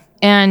day.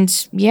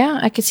 And yeah,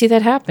 I could see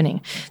that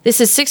happening. This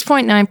is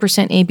 6.9%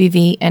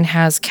 ABV and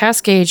has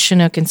Cascade,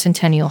 Chinook, and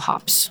Centennial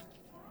hops.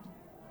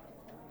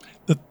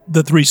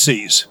 The 3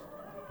 C's.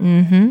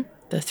 The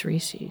 3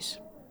 C's.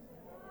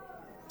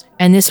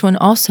 And this one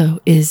also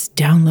is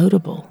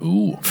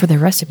downloadable for the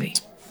recipe.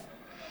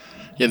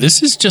 Yeah,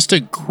 this is just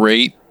a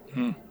great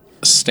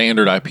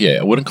standard IPA.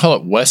 I wouldn't call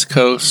it West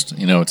Coast.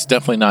 It's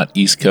definitely not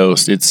East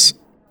Coast. It's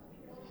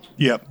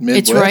Midwest.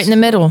 It's right in the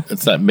middle.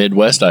 It's that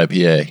Midwest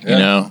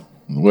IPA,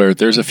 where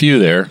there's a few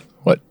there.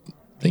 I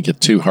think it's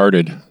Two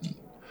Hearted.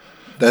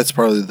 That's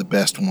probably the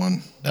best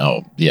one.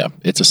 Oh, yeah,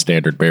 it's a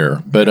standard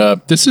beer.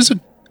 But this is a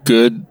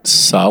good,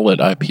 solid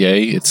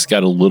IPA. It's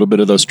got a little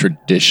bit of those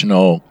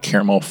traditional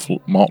caramel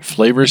malt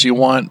flavors you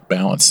want,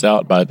 balanced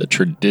out by the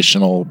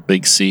traditional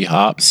Big C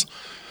hops.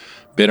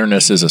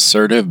 Bitterness is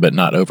assertive, but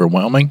not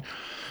overwhelming.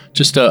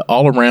 Just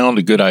all around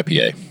a good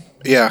IPA.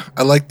 Yeah,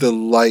 I like the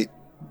light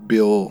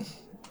bill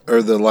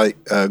or the light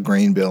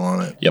grain bill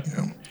on it. Yep.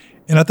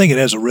 And I think it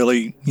has a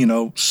really,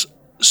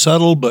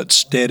 subtle but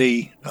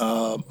steady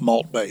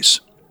malt base.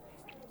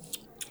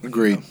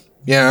 Agreed.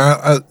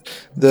 Yeah,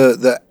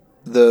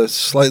 the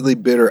slightly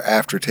bitter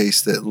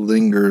aftertaste that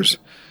lingers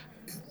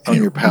on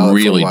your palate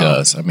really for a while.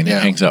 does. I mean,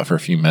 it hangs out for a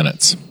few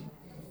minutes.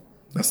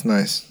 That's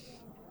nice.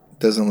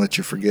 Doesn't let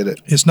you forget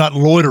it. It's not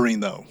loitering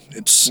though.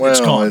 It's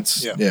gone.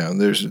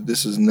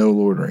 This is no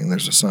loitering.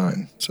 There's a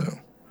sign. So,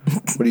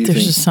 what do you think?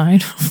 There's a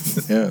sign.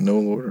 Yeah, no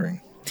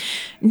loitering.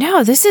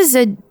 No, this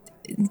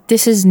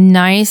is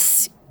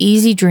nice,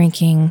 easy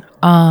drinking.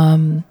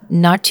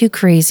 Not too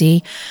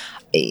crazy.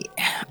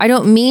 I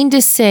don't mean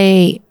to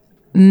say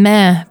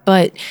meh,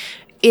 but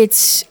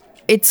it's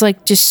it's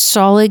like just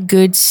solid,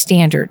 good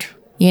standard,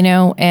 you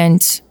know?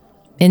 And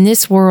in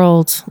this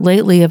world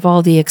lately of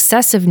all the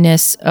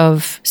excessiveness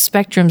of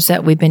spectrums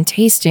that we've been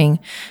tasting,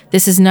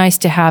 this is nice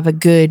to have a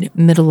good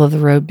middle of the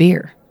road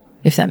beer,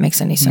 if that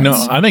makes any sense.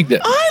 No, I think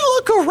that I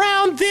look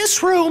around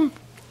this room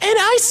and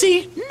I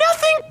see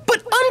nothing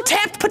but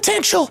untapped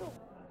potential.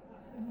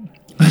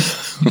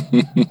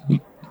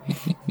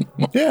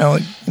 Yeah,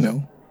 like, you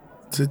know,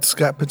 it's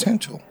got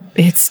potential.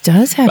 It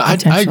does have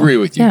potential. I agree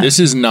with you. Yeah. This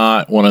is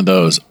not one of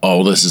those,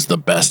 oh, this is the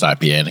best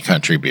IPA in the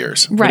country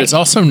beers. Right. But it's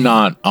also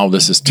not, oh,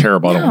 this is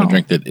terrible. I don't want to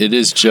drink that. It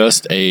is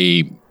just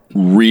a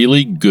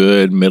really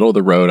good middle of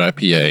the road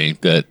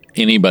IPA that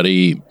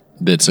anybody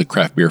that's a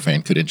craft beer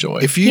fan could enjoy.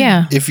 If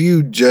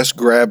you just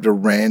grabbed a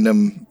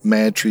random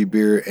Mad Tree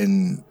beer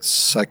and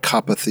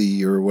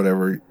Psychopathy or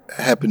whatever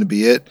happened to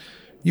be it,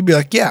 you'd be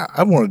like, yeah,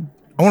 I want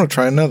to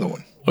try another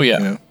one. Oh yeah.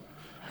 You know?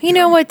 You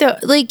know what though?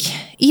 Like,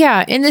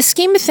 yeah, in the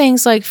scheme of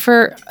things, like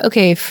for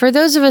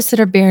those of us that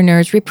are beer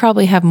nerds, we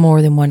probably have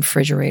more than one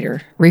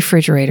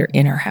refrigerator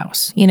in our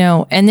house, you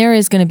know, and there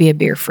is going to be a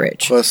beer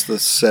fridge. Plus the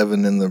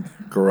 7 in the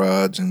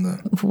garage and the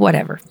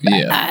whatever.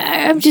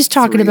 Yeah. I'm just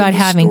talking 3 about in the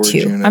having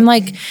storage 2. unit. I'm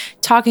like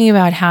talking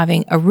about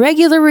having a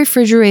regular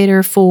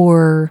refrigerator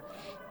for,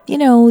 you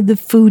know, the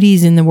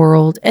foodies in the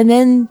world, and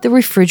then the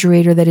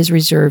refrigerator that is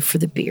reserved for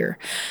the beer.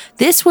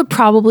 This would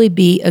probably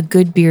be a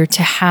good beer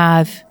to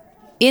have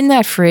in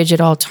that fridge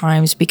at all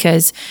times,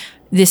 because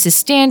this is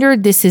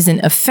standard. This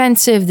isn't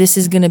offensive. This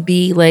is going to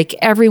be like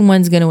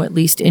everyone's going to at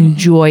least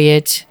enjoy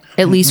it.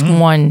 At least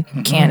one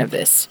can of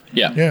this.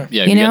 Yeah.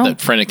 You You know? get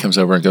that friend that comes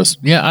over and goes,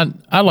 yeah,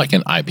 I like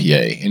an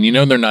IPA. And you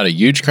know, they're not a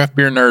huge craft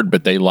beer nerd,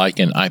 but they like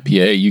an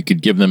IPA. You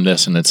could give them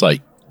this and it's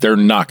like, they're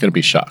not going to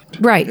be shocked.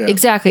 Right,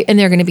 exactly. And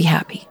they're going to be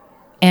happy.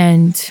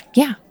 And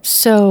yeah,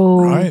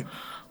 so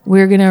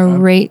we're going to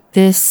rate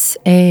this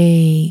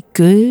a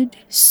good,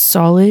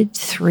 solid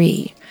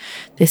 3.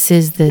 This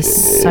is the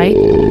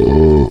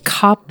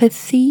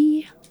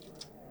Psychopathy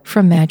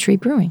from Mad Tree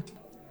Brewing.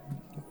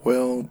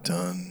 Well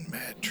done,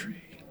 Mad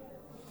Tree.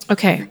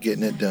 Okay. You're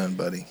getting it done,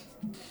 buddy.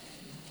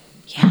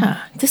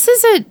 Yeah, this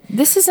is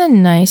a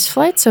nice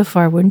flight so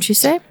far, wouldn't you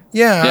say?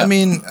 Yeah, I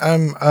mean,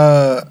 I'm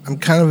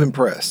kind of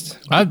impressed.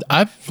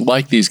 I've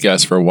liked these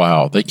guys for a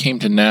while. They came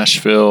to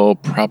Nashville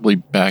probably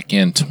back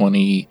in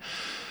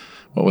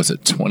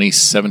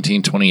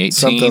 2017, 2018.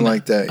 Something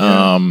like that,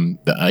 yeah.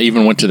 I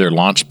even went to their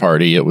launch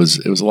party. It was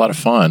a lot of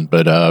fun,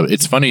 but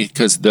it's funny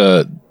because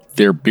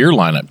their beer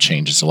lineup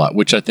changes a lot,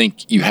 which I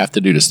think you have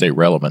to do to stay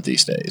relevant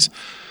these days.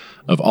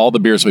 Of all the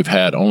beers we've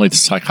had, only the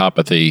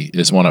Psychopathy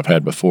is one I've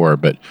had before,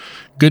 but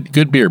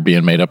good beer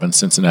being made up in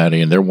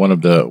Cincinnati, and they're one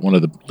of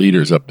the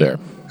leaders up there.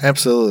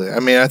 Absolutely. I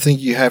mean, I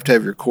think you have to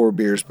have your core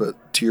beers,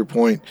 but to your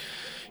point,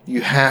 you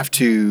have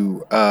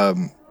to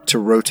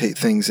rotate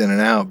things in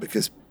and out,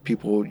 because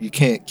you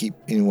can't keep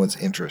anyone's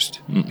interest.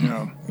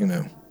 No. You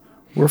know,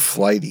 we're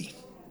flighty.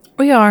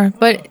 We are,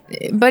 but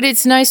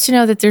it's nice to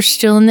know that they're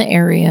still in the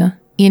area,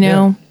 you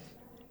know,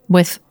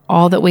 with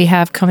all that we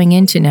have coming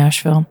into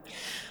Nashville.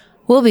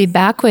 We'll be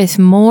back with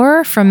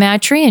more from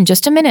Mad Tree in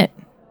just a minute.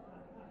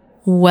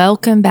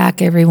 Welcome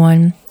back,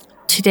 everyone.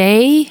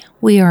 Today,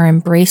 we are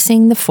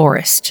embracing the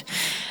forest,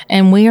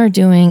 and we are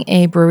doing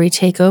a brewery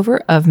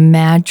takeover of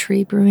Mad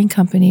Tree Brewing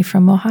Company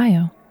from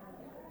Ohio.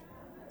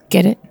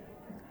 Get it?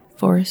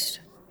 Forest,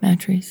 Mad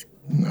Trees.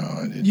 No,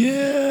 I didn't.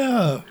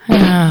 Yeah.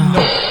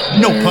 Oh.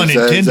 No pun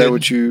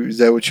intended. Is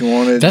that what you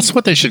wanted? That's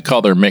what they should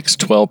call their mixed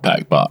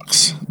 12-pack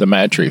box, the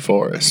Mad Tree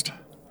Forest.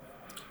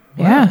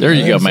 Yeah. There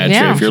you go, Mad Tree.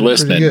 Yeah. If you're Pretty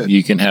listening, good.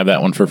 you can have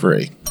that one for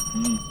free.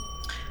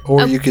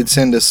 Or you could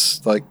send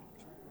us like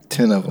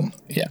 10 of them.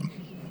 Yeah.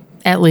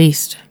 At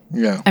least.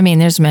 Yeah. I mean,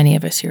 there's many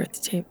of us here at the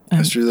table.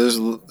 That's true. There's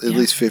at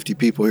least 50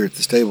 people here at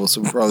this table,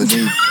 so we probably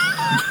need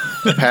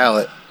a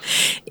pallet.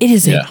 It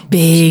is a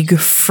big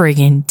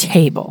friggin'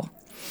 table.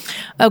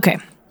 Okay,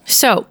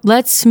 so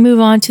let's move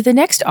on to the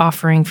next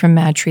offering from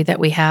Mad Tree that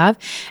we have,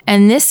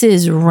 and this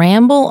is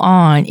Ramble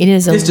On. It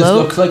is a This just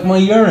looks like my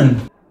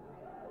urine.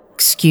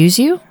 Excuse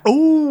you?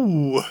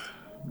 Ooh,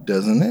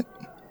 doesn't it?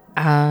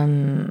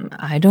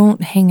 I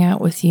don't hang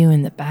out with you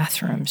in the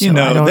bathroom, so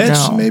I don't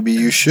know. Maybe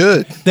you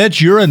should. That's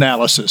your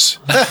analysis.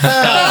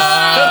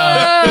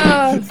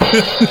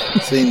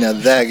 See, now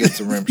that gets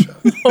a rim shot.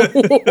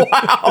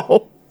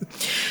 Wow.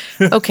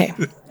 Okay,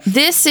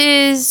 this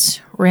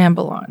is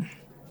Ramble On,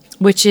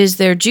 which is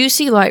their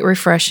juicy, light,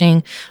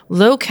 refreshing,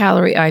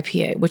 low-calorie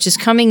IPA, which is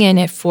coming in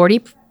at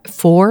 44%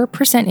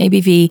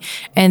 ABV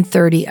and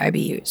 30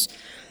 IBUs.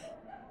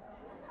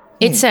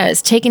 It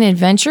says, take an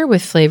adventure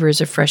with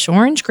flavors of fresh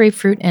orange,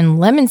 grapefruit, and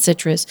lemon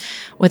citrus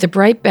with a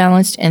bright,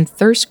 balanced, and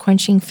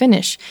thirst-quenching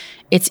finish.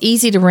 It's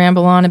easy to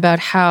ramble on about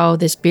how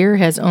this beer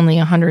has only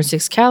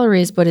 106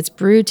 calories, but it's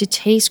brewed to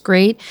taste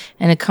great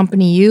and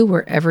accompany you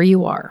wherever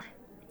you are.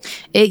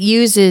 It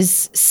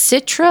uses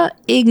Citra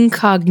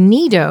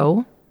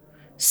Incognito,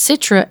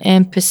 Citra,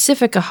 and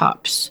Pacifica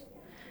hops.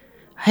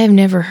 I have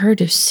never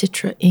heard of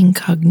Citra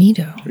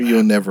Incognito.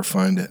 You'll never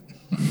find it.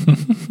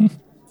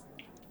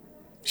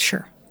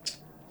 Sure.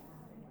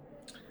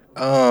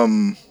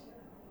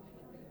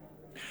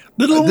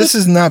 This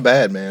is not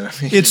bad, man. I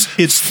mean,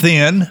 it's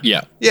thin.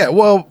 Yeah. Yeah,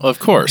 well, of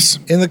course.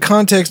 In the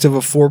context of a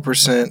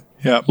 4%,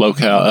 low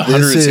cal,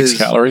 106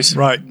 calories.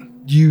 Right.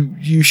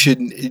 You should,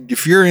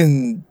 if you're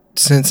in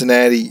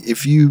Cincinnati,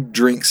 if you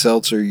drink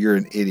seltzer, you're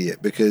an idiot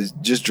because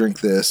just drink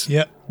this.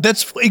 Yeah,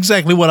 that's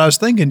exactly what I was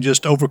thinking.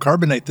 Just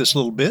overcarbonate this a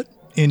little bit,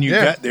 and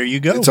there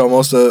you go. It's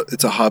almost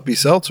a hoppy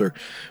seltzer,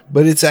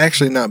 but it's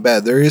actually not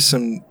bad. There is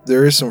some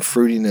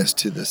fruitiness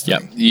to this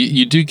thing. Yeah,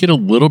 you do get a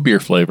little beer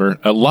flavor.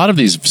 A lot of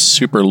these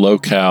super low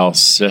cal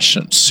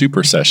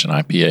super session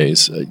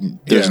IPAs,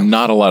 there's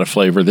not a lot of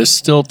flavor. This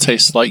still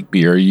tastes like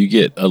beer. You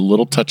get a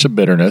little touch of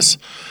bitterness.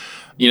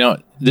 You know,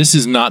 this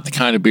is not the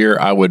kind of beer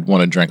I would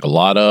want to drink a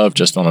lot of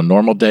just on a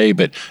normal day.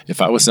 But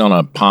if I was on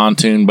a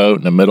pontoon boat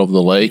in the middle of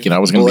the lake and I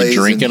was going to be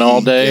drinking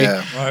all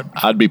day,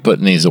 I'd be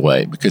putting these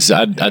away because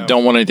I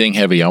don't want anything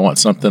heavy. I want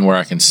something where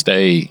I can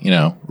stay,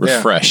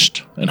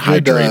 refreshed and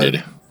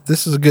hydrated.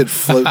 This is a good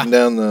floating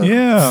down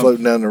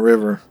the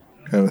river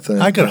kind of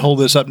thing. I could hold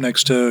this up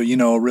next to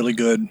a really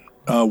good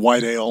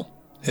white ale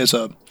as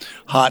a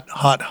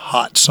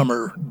hot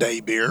summer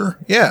day beer.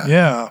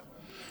 Yeah.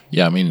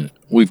 I mean,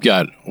 we've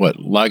got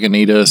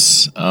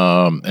Lagunitas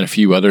and a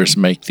few others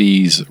make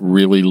these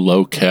really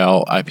low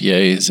cal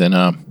IPAs,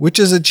 and which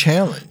is a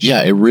challenge.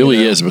 Yeah, it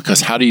really is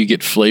because how do you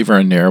get flavor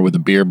in there with a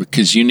beer?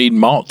 Because you need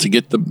malt to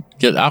get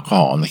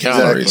alcohol and the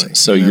calories. Exactly.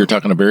 So you're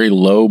talking a very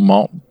low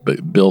malt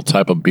bill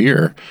type of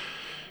beer,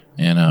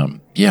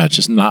 and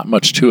just not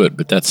much to it.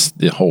 But that's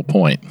the whole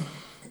point.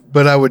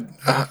 But I would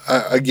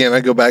I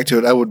go back to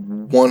it. I would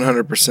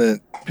 100%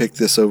 pick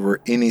this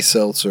over any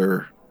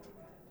seltzer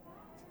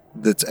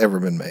that's ever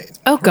been made.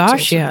 Oh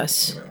gosh,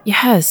 yes.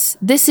 Yes.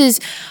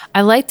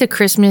 I like the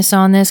crispness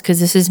on this because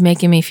this is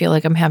making me feel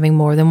like I'm having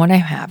more than what I'm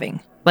having.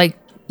 Like,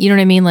 you know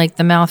what I mean? Like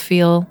the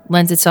mouthfeel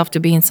lends itself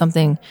to being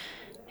something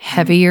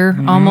heavier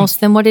almost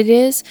than what it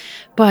is.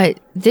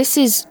 But this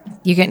is,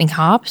 you're getting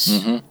hops.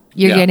 Mm-hmm.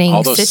 You're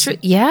getting citrus.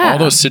 Yeah. All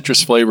those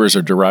citrus flavors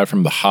are derived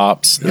from the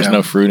hops. There's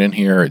no fruit in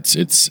here.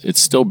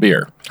 It's still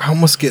beer. I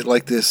almost get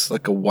like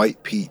a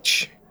white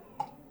peach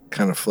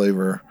kind of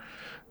flavor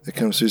that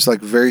comes through. It's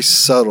like very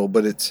subtle,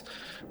 but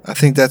I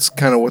think that's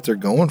kind of what they're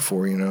going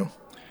for,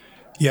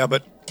 Yeah,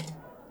 but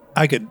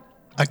I could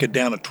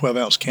down a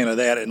 12-ounce can of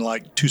that in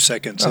like 2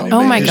 seconds.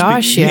 Oh my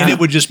gosh, yeah. And it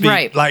would just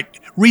be like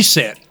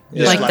reset.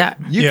 Yeah. Like that.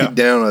 You could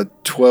down a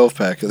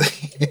 12-pack of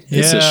that.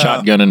 It's a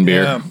shotgunning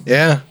beer.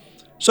 Yeah.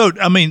 So,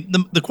 I mean,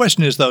 the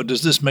question is, though,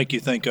 does this make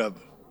you think of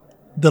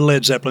the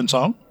Led Zeppelin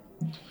song?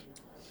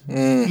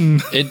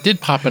 It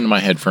did pop into my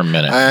head for a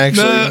minute. I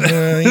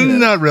actually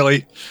not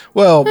really.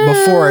 Well,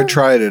 before I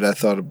tried it, I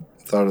thought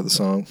of the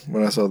song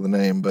when I saw the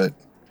name, but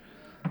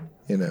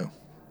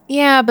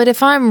Yeah, but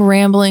if I'm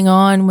rambling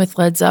on with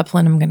Led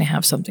Zeppelin, I'm going to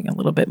have something a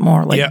little bit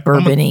more like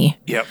bourbon-y.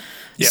 Yep.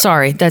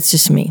 Sorry, that's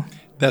just me.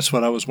 That's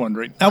what I was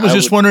wondering. I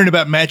was wondering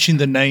about matching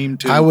the name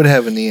to. I would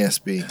have an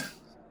ESB.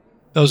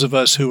 Those of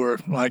us who are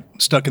like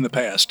stuck in the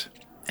past.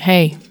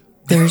 Hey,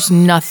 there's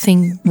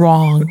nothing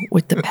wrong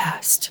with the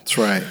past. That's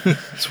right.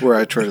 That's where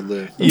I try to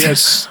live.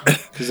 Yes.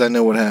 Because I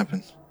know what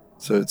happened.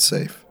 So it's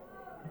safe.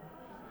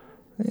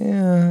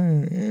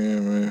 Yeah.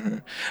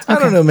 I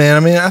don't know, man. I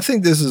mean, I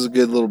think this is a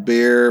good little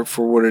beer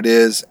for what it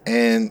is.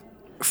 And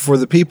for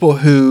the people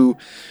who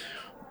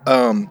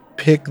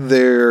pick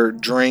their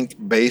drink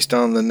based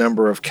on the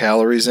number of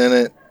calories in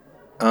it,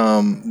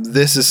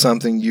 this is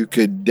something you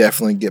could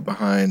definitely get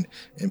behind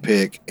and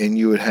pick, and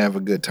you would have a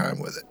good time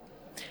with it.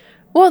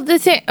 Well,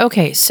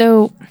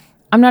 so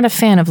I'm not a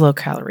fan of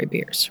low-calorie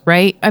beers,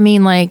 right? I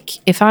mean,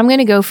 like, if I'm going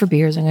to go for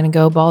beers, I'm going to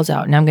go balls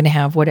out, and I'm going to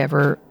have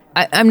whatever.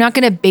 I'm not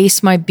going to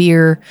base my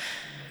beer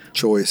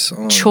choice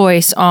on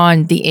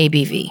the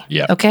ABV.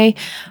 Yeah. Okay?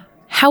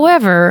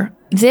 However,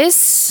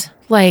 this,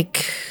 on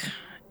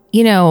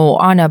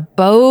a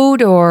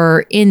boat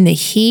or in the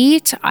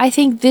heat, I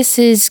think this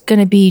is going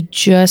to be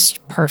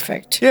just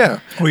perfect. Yeah.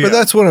 But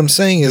that's what I'm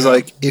saying is,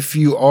 if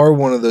you are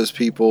one of those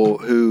people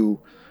who,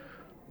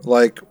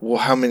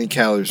 how many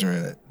calories are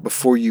in it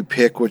before you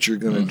pick what you're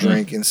going to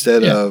drink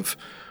instead of,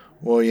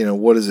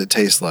 what does it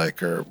taste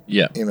like? Or,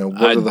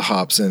 what are the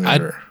hops in it?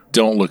 I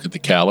don't look at the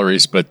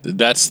calories, but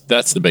that's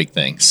the big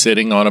thing.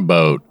 Sitting on a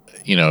boat,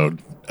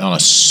 on a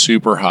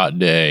super hot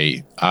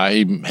day,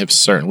 I have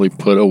certainly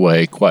put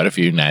away quite a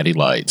few Natty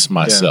Lights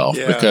myself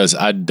because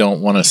I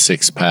don't want a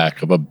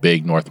 6-pack of a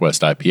big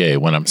Northwest IPA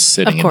when I'm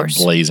sitting in the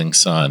blazing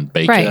sun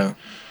baking. Right. Yeah.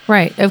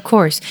 Right, of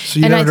course. So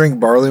you don't drink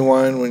barley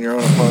wine when you're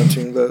on a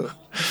pontoon boat?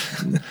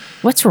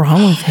 What's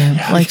wrong with him?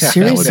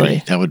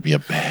 Seriously. That would be a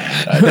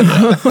bad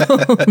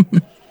idea.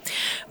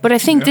 But I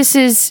think this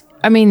is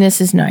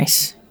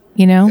nice.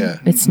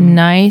 It's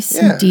nice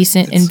and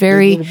decent and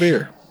very little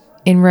beer.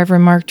 In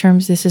Reverend Mark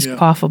terms, this is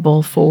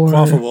quaffable for...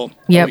 Quaffable.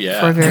 Yep,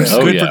 for very... It's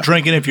good for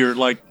drinking if you're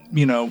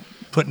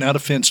putting out a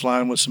fence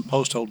line with some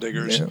post hole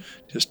diggers. Yeah.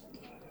 Just,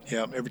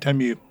 every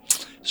time you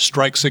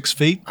strike 6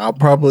 feet. I'll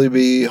probably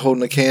be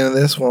holding a can of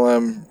this while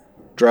I'm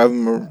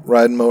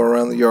riding mower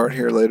around the yard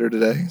here later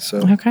today. So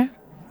okay.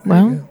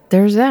 Well,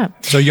 there's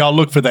that. So y'all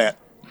look for that.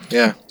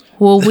 Yeah.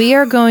 Well, we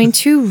are going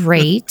to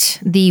rate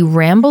the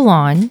Ramble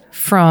On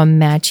from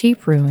Mad Tree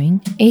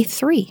Brewing a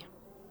 3.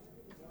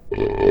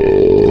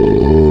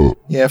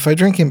 Yeah, if I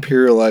drink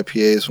Imperial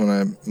IPAs when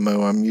I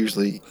mow,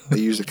 they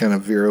usually kind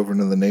of veer over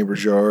into the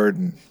neighbor's yard,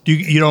 and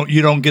You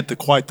don't get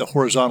quite the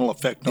horizontal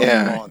effect on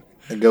the lawn.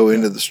 I go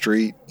into the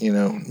street.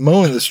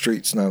 Mowing the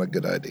street's not a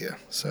good idea.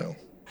 So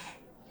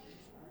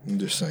I'm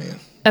just saying.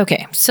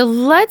 Okay, so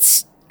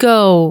let's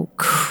go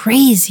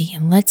crazy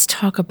and let's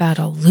talk about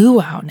a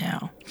luau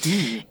now.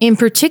 In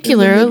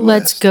particular,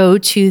 let's go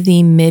to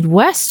the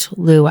Midwest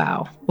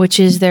Luau, which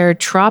is their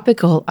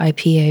tropical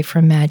IPA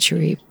from Mad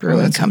Tree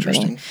Brewing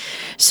Company.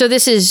 So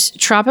this is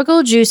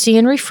tropical, juicy,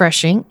 and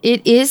refreshing.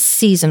 It is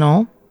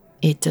seasonal.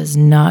 It does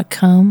not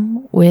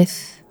come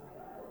with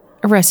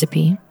a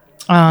recipe,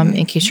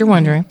 in case you're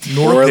wondering.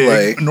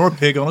 Nor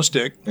pig on a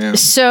stick. Yeah.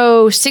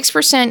 So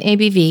 6%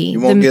 ABV.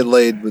 You won't get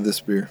laid with this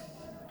beer.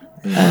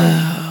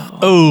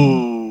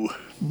 Oh.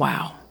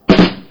 Wow.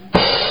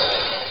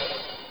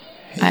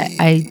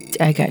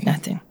 I got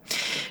nothing.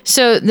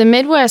 So the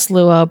Midwest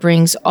Luau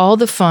brings all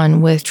the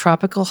fun with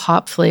tropical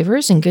hop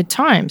flavors and good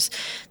times.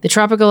 The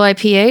tropical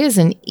IPA is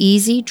an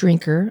easy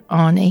drinker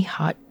on a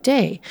hot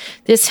day.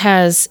 This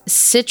has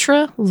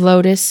Citra,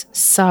 Lotus,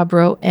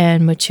 Sabro,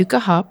 and Matuka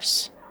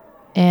hops,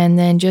 and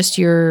then just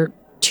your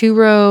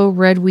 2-row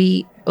red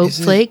wheat oat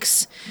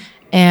flakes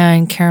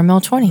and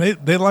caramel 20.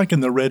 They liking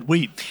the red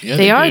wheat. Yeah,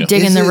 they are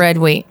digging the red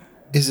wheat.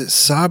 Is it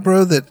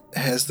Sabro that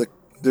has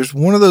there's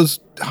one of those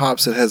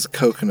hops that has a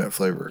coconut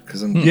flavor?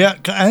 I'm getting.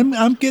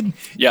 I'm getting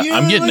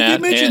that.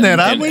 Mentioned that.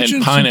 I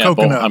mentioned pineapple. some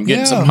coconut. I'm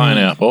getting some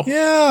pineapple.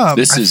 Yeah.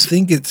 I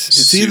think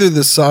it's either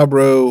the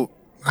Sabro.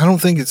 I don't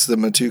think it's the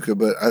Matuka,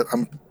 but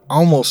I'm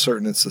almost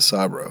certain it's the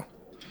Sabro.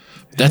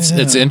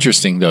 It's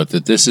interesting though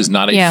that this is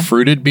not a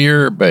fruited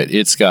beer, but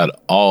it's got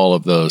all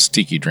of those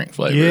tiki drink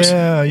flavors.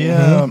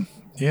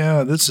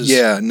 Yeah.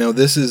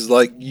 This is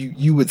like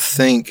you would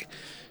think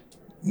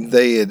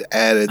they had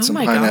added some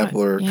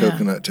pineapple or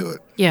coconut to it.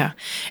 Yeah.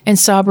 And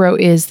Sabro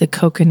is the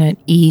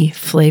coconut-y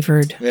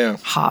flavored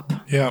hop.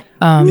 Yeah.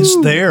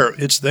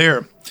 It's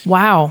there.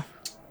 Wow.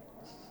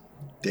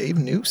 Dave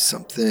knew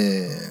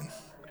something.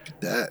 Look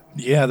at that.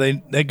 Yeah,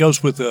 that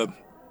goes with a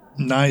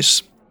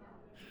nice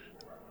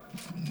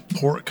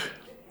pork.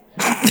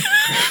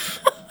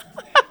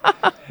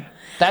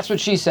 That's what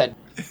she said.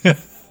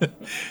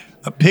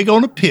 A pig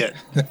on a pit.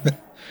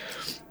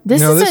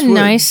 This is a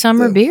nice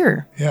summer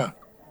beer. Yeah.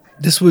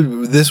 This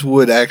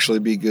would actually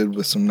be good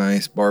with some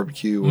nice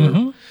barbecue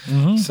or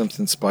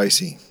something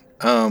spicy.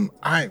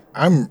 I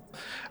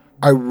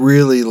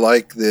really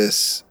like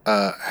this.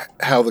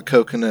 How the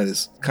coconut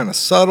is kind of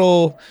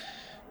subtle,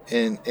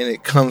 and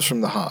it comes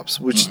from the hops,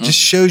 which just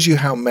shows you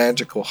how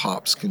magical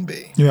hops can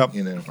be. Yeah,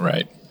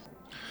 right.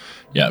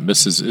 Yeah,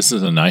 this is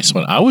a nice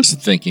one. I was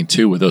thinking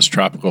too, with those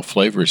tropical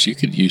flavors, you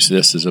could use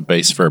this as a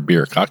base for a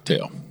beer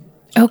cocktail.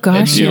 Oh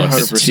gosh, like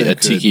a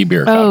tiki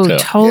beer cocktail.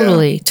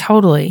 Oh,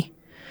 totally.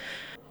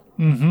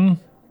 Mm-hmm.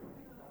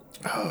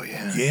 Oh,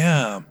 yeah.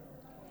 Yeah.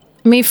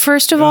 I mean,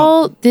 first of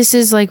all, this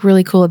is like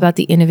really cool about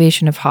the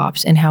innovation of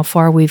hops and how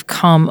far we've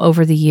come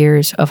over the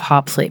years of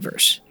hop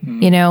flavors.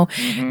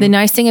 Mm-hmm. The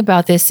nice thing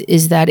about this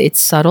is that it's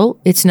subtle.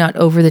 It's not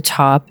over the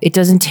top. It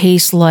doesn't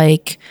taste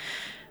like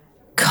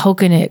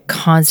coconut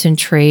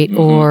concentrate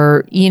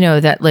or,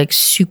 that like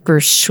super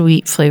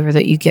sweet flavor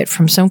that you get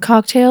from some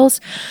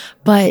cocktails.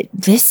 But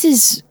this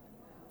is,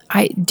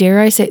 dare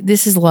I say,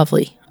 this is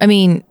lovely. I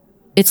mean,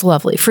 it's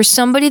lovely for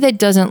somebody that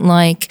doesn't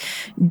like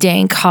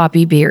dank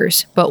hoppy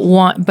beers, but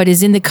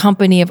is in the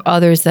company of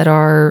others that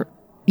are,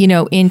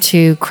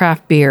 into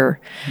craft beer.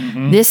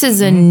 Mm-hmm. This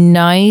is a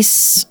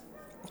nice,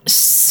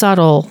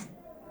 subtle,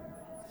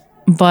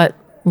 but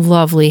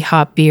lovely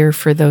hop beer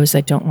for those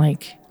that don't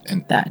like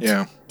that.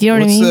 Yeah. Do you know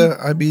what I mean?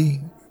 What's the IB?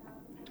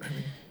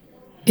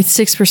 It's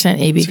 6%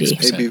 ABV.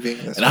 6%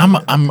 ABV.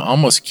 And I'm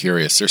almost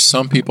curious. There's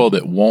some people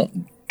that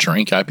won't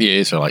drink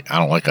IPAs or like, I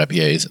don't like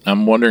IPAs.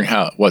 I'm wondering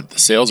what the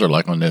sales are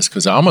like on this,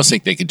 because I almost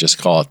think they could just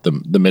call it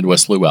the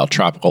Midwest Luau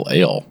Tropical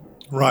Ale.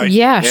 Right.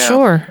 Yeah.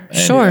 Sure.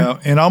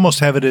 And almost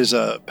have it as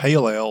a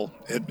pale ale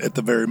at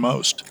the very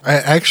most.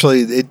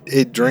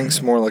 It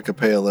drinks more like a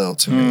pale ale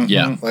to me.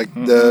 Yeah. Like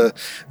the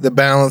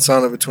balance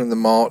on it between the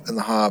malt and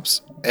the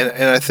hops.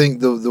 And I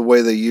think the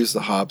way they use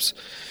the hops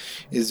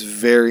is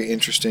very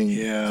interesting.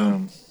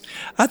 Yeah.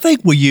 I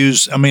think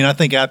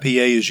IPA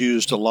is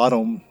used a lot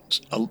on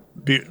a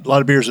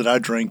lot of beers that I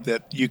drink,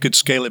 that you could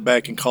scale it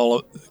back and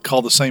call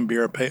the same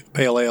beer a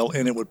pale ale,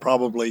 and it would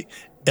probably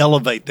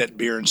elevate that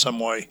beer in some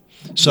way.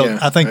 So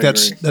I think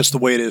that's the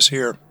way it is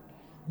here.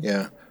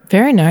 Yeah.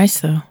 Very nice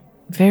though.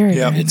 Very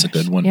it's a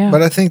good one. Yeah.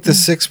 But I think the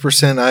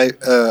 6%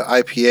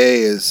 IPA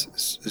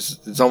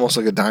is almost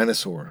like a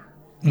dinosaur.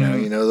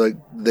 Like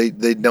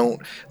they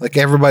don't, like,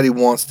 everybody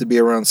wants to be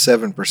around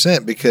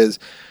 7% because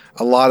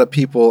a lot of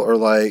people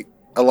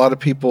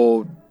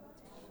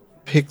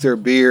pick their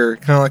beer,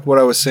 kind of like what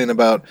I was saying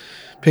about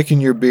picking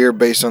your beer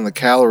based on the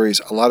calories.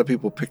 A lot of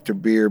people pick their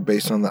beer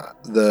based on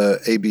the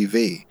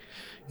ABV,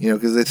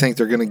 because they think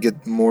they're going to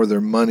get more of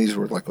their money's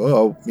worth. Like,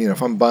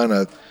 if I'm buying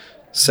a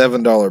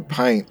 $7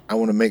 pint, I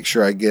want to make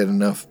sure I get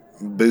enough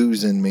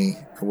booze in me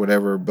or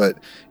whatever, but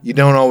you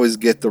don't always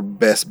get the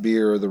best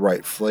beer or the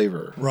right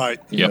flavor. Right.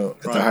 You know,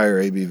 at the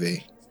higher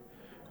ABV.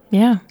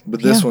 Yeah.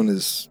 But this one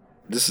is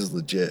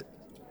legit.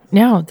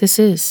 No, this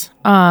is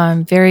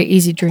very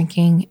easy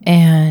drinking.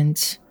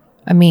 And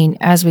I mean,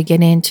 as we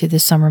get into the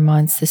summer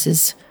months, this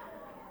is,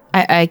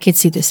 I could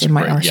see this in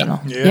my arsenal.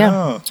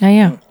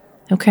 Yeah.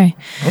 Okay.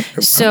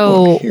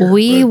 So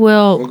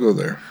we'll go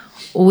there.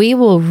 We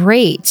will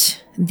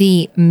rate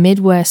the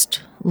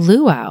Midwest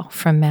Luau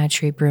from Mad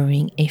Tree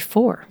Brewing a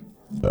 4.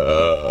 I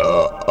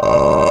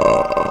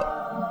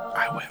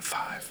went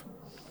 5.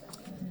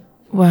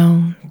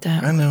 Well,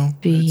 that I know.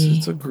 Be,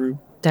 it's a group.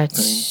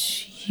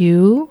 That's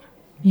you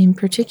in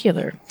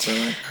particular.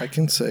 So I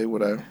can say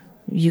what I.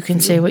 You can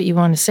say what you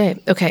want to say.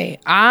 Okay,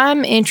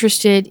 I'm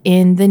interested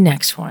in the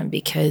next one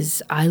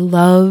because I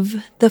love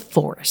the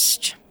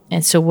forest.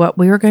 And so what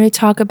we are going to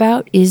talk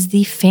about is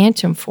the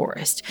Phantom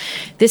Forest.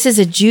 This is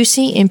a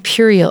juicy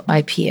imperial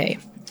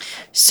IPA.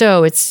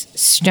 So it's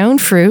stone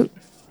fruit,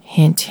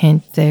 hint,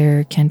 hint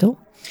there, Kendall,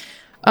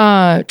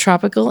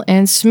 tropical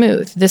and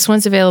smooth. This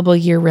one's available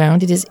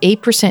year-round. It is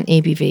 8%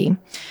 ABV.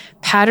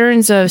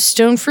 Patterns of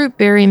stone fruit,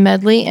 berry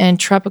medley, and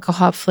tropical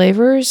hop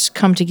flavors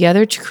come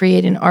together to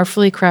create an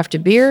artfully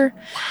crafted beer,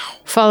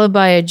 followed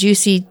by a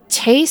juicy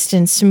taste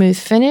and smooth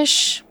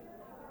finish.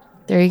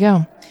 There you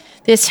go.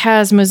 This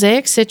has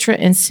Mosaic, Citra,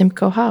 and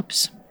Simcoe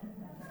hops.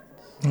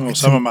 Oh,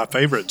 some of my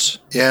favorites.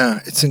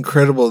 Yeah, it's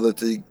incredible that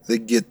they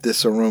get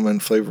this aroma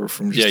and flavor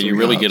from just you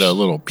really get a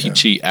little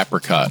peachy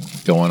apricot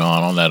going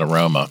on that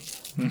aroma.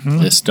 Mm-hmm.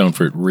 This stone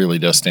fruit really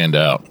does stand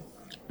out.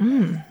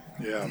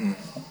 Yeah.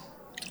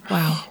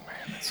 Wow.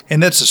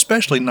 And that's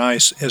especially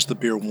nice as the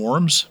beer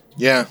warms.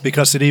 Yeah.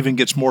 Because it even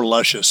gets more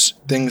luscious.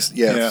 Things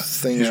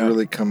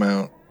really come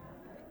out.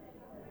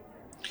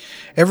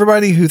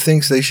 Everybody who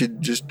thinks they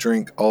should just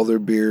drink all their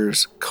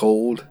beers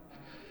cold,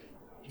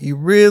 you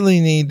really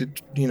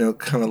need to,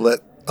 kind of let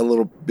a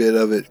little bit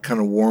of it kind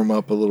of warm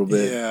up a little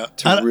bit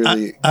to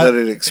really let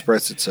it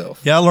express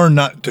itself. Yeah, I learned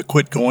not to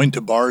quit going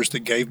to bars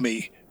that gave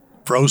me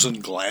frozen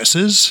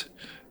glasses.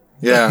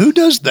 Yeah. Who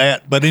does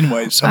that? But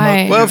anyway,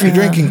 if you're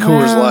drinking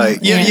Coors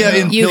Light.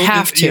 You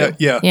have to.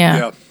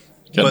 Yeah.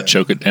 Got to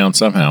choke it down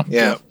somehow.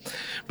 Yeah.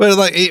 But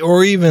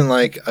or even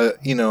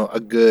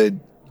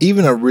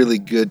a really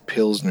good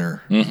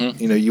Pilsner,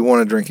 you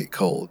want to drink it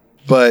cold.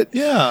 But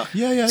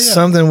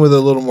something with a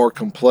little more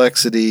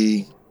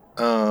complexity,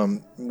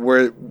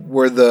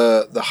 where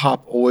the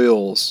hop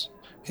oils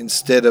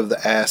instead of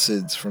the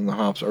acids from the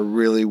hops are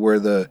really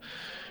where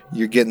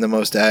you're getting the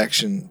most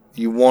action.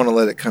 You want to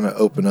let it kind of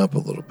open up a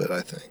little bit, I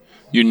think.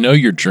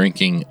 You're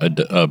drinking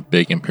a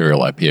big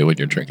Imperial IPA when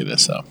you're drinking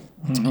this, though.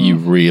 Mm-hmm. You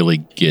really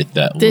get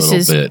that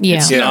little bit. Yeah.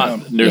 It's not,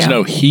 there's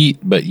no heat,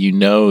 but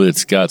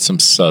it's got some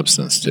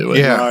substance to it.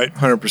 Yeah, right.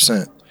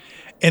 100%.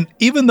 And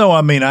even though,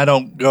 I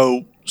don't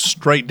go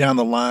straight down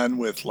the line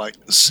with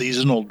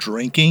seasonal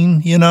drinking,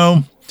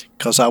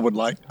 because I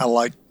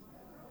like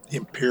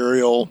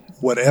Imperial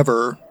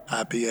whatever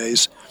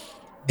IPAs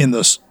in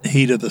the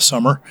heat of the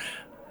summer.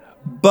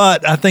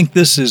 But I think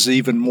this is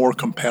even more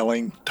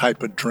compelling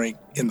type of drink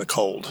in the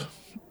cold.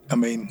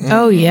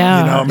 Oh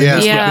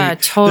yeah,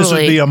 totally. This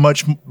would be a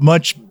much,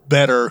 much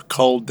better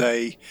cold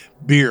day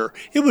beer.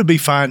 It would be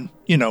fine,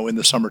 in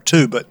the summer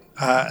too. But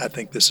I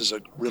think this is a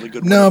really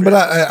good. No, but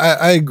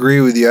I agree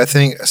with you. I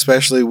think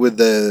especially with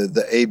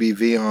the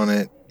ABV on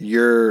it,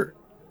 you're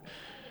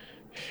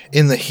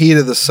in the heat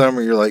of the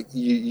summer. You're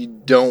you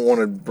don't want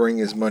to bring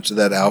as much of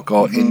that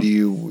alcohol into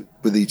you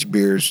with each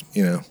beers.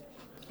 Yep.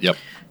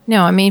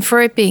 No,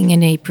 for it being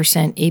an 8%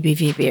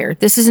 ABV beer,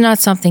 this is not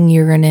something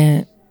you're going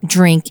to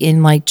drink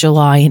in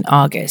July and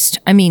August.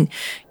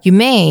 You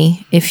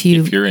may if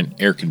you're in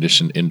air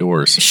conditioned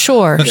indoors.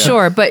 Sure.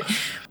 But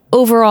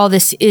overall,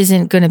 this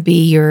isn't going to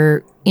be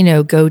your,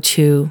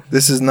 go-to.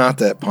 This is not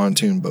that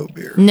pontoon boat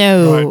beer.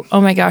 No. Right. Oh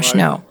my gosh,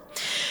 no.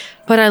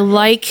 But I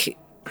like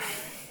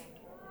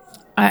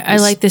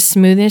the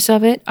smoothness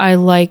of it. I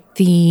like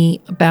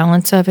the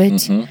balance of it.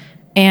 Mm-hmm.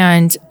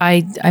 And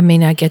I may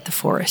not get the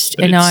forest.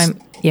 But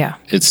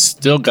it's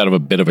still got a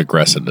bit of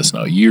aggressiveness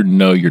now.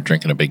 You're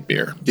drinking a big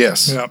beer.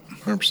 Yes. Yep.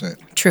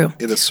 100%. True.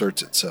 It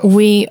asserts itself.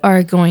 We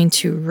are going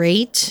to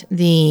rate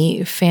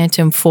the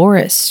Phantom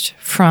Forest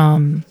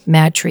from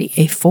Mad Tree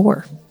a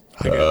 4.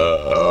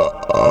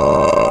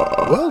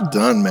 Well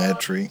done,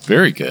 Mad Tree.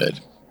 Very good.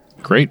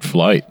 Great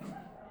flight.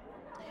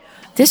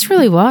 This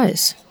really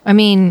was.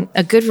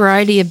 A good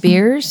variety of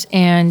beers.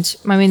 And,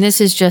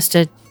 this is just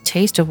a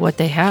taste of what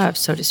they have,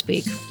 so to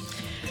speak.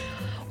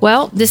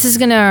 Well, this is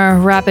going to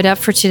wrap it up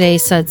for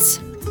today's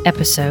Suds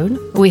episode.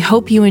 We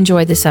hope you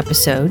enjoyed this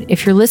episode.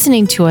 If you're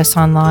listening to us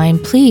online,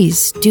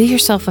 please do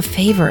yourself a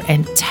favor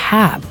and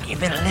tap.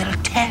 Give it a little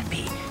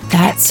tappy.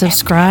 That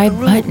subscribe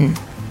button.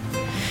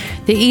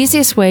 The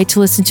easiest way to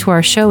listen to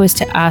our show is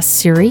to ask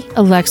Siri,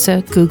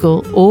 Alexa,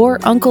 Google, or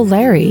Uncle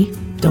Larry.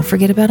 Don't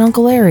forget about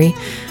Uncle Larry.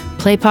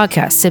 Play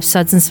podcast, Sip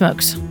Suds and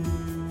Smokes.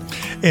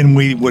 And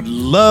we would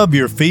love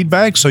your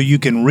feedback, so you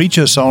can reach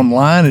us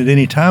online at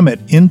any time at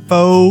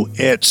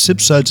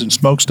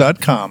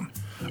info@sipsudsandsmokes.com.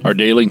 Our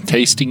daily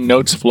tasting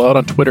notes flow out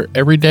on Twitter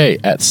every day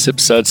at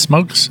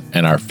SipSudSmokes,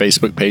 and our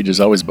Facebook page is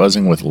always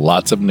buzzing with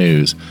lots of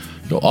news.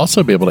 You'll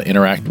also be able to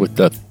interact with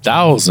the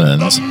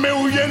thousands,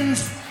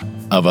 millions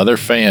of other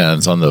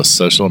fans on those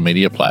social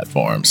media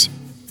platforms.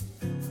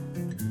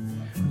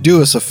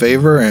 Do us a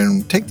favor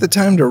and take the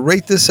time to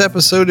rate this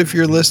episode if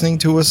you're listening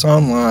to us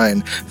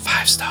online.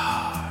 5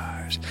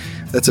 stars.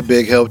 That's a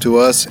big help to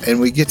us, and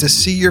we get to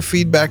see your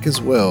feedback as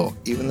well,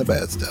 even the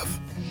bad stuff.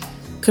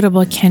 Good old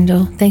boy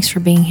Kendall, thanks for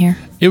being here.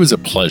 It was a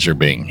pleasure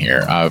being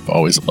here. I've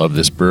always loved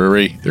this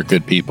brewery. They're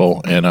good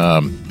people, and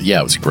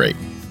it was great.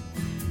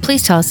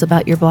 Please tell us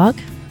about your blog.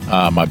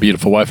 My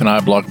beautiful wife and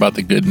I blog about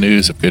the good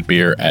news of good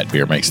beer at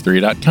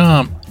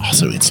beermakes3.com.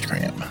 Also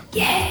Instagram.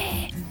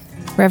 Yay!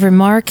 Reverend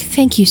Mark,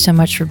 thank you so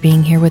much for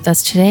being here with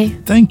us today.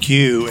 Thank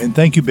you, and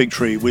thank you, Big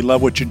Tree. We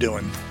love what you're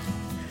doing.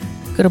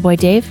 Good old boy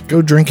Dave.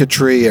 Go drink a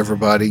tree,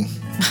 everybody.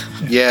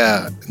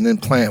 Yeah, and then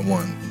plant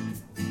one.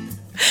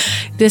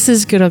 This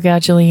is good old gal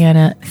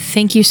Juliana.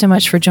 Thank you so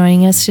much for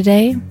joining us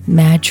today.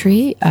 Mad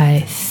Tree,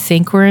 I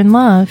think we're in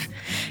love.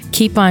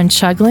 Keep on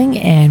chuggling,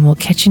 and we'll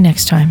catch you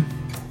next time.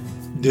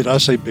 Did I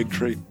say Big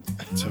Tree?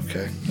 It's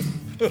okay.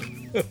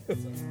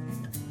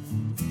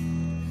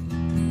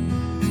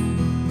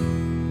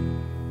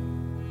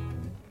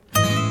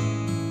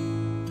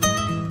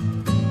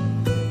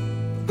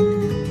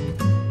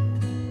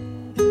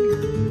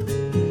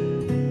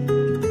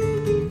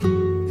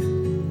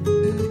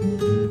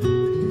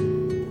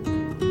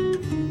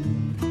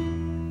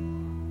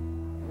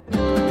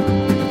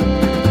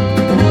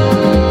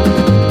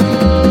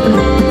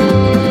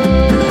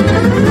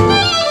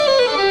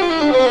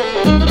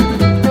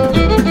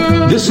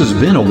 This has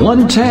been a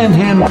One Tan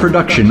Hand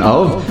production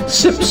of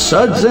Sip,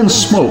 Suds, and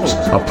Smokes,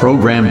 a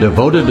program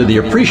devoted to the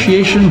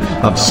appreciation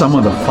of some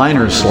of the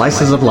finer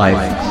slices of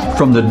life.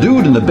 From the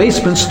Dude in the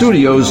Basement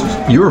Studios,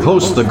 your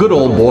hosts, the Good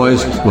Old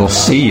Boys, will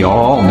see you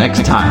all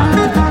next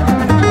time.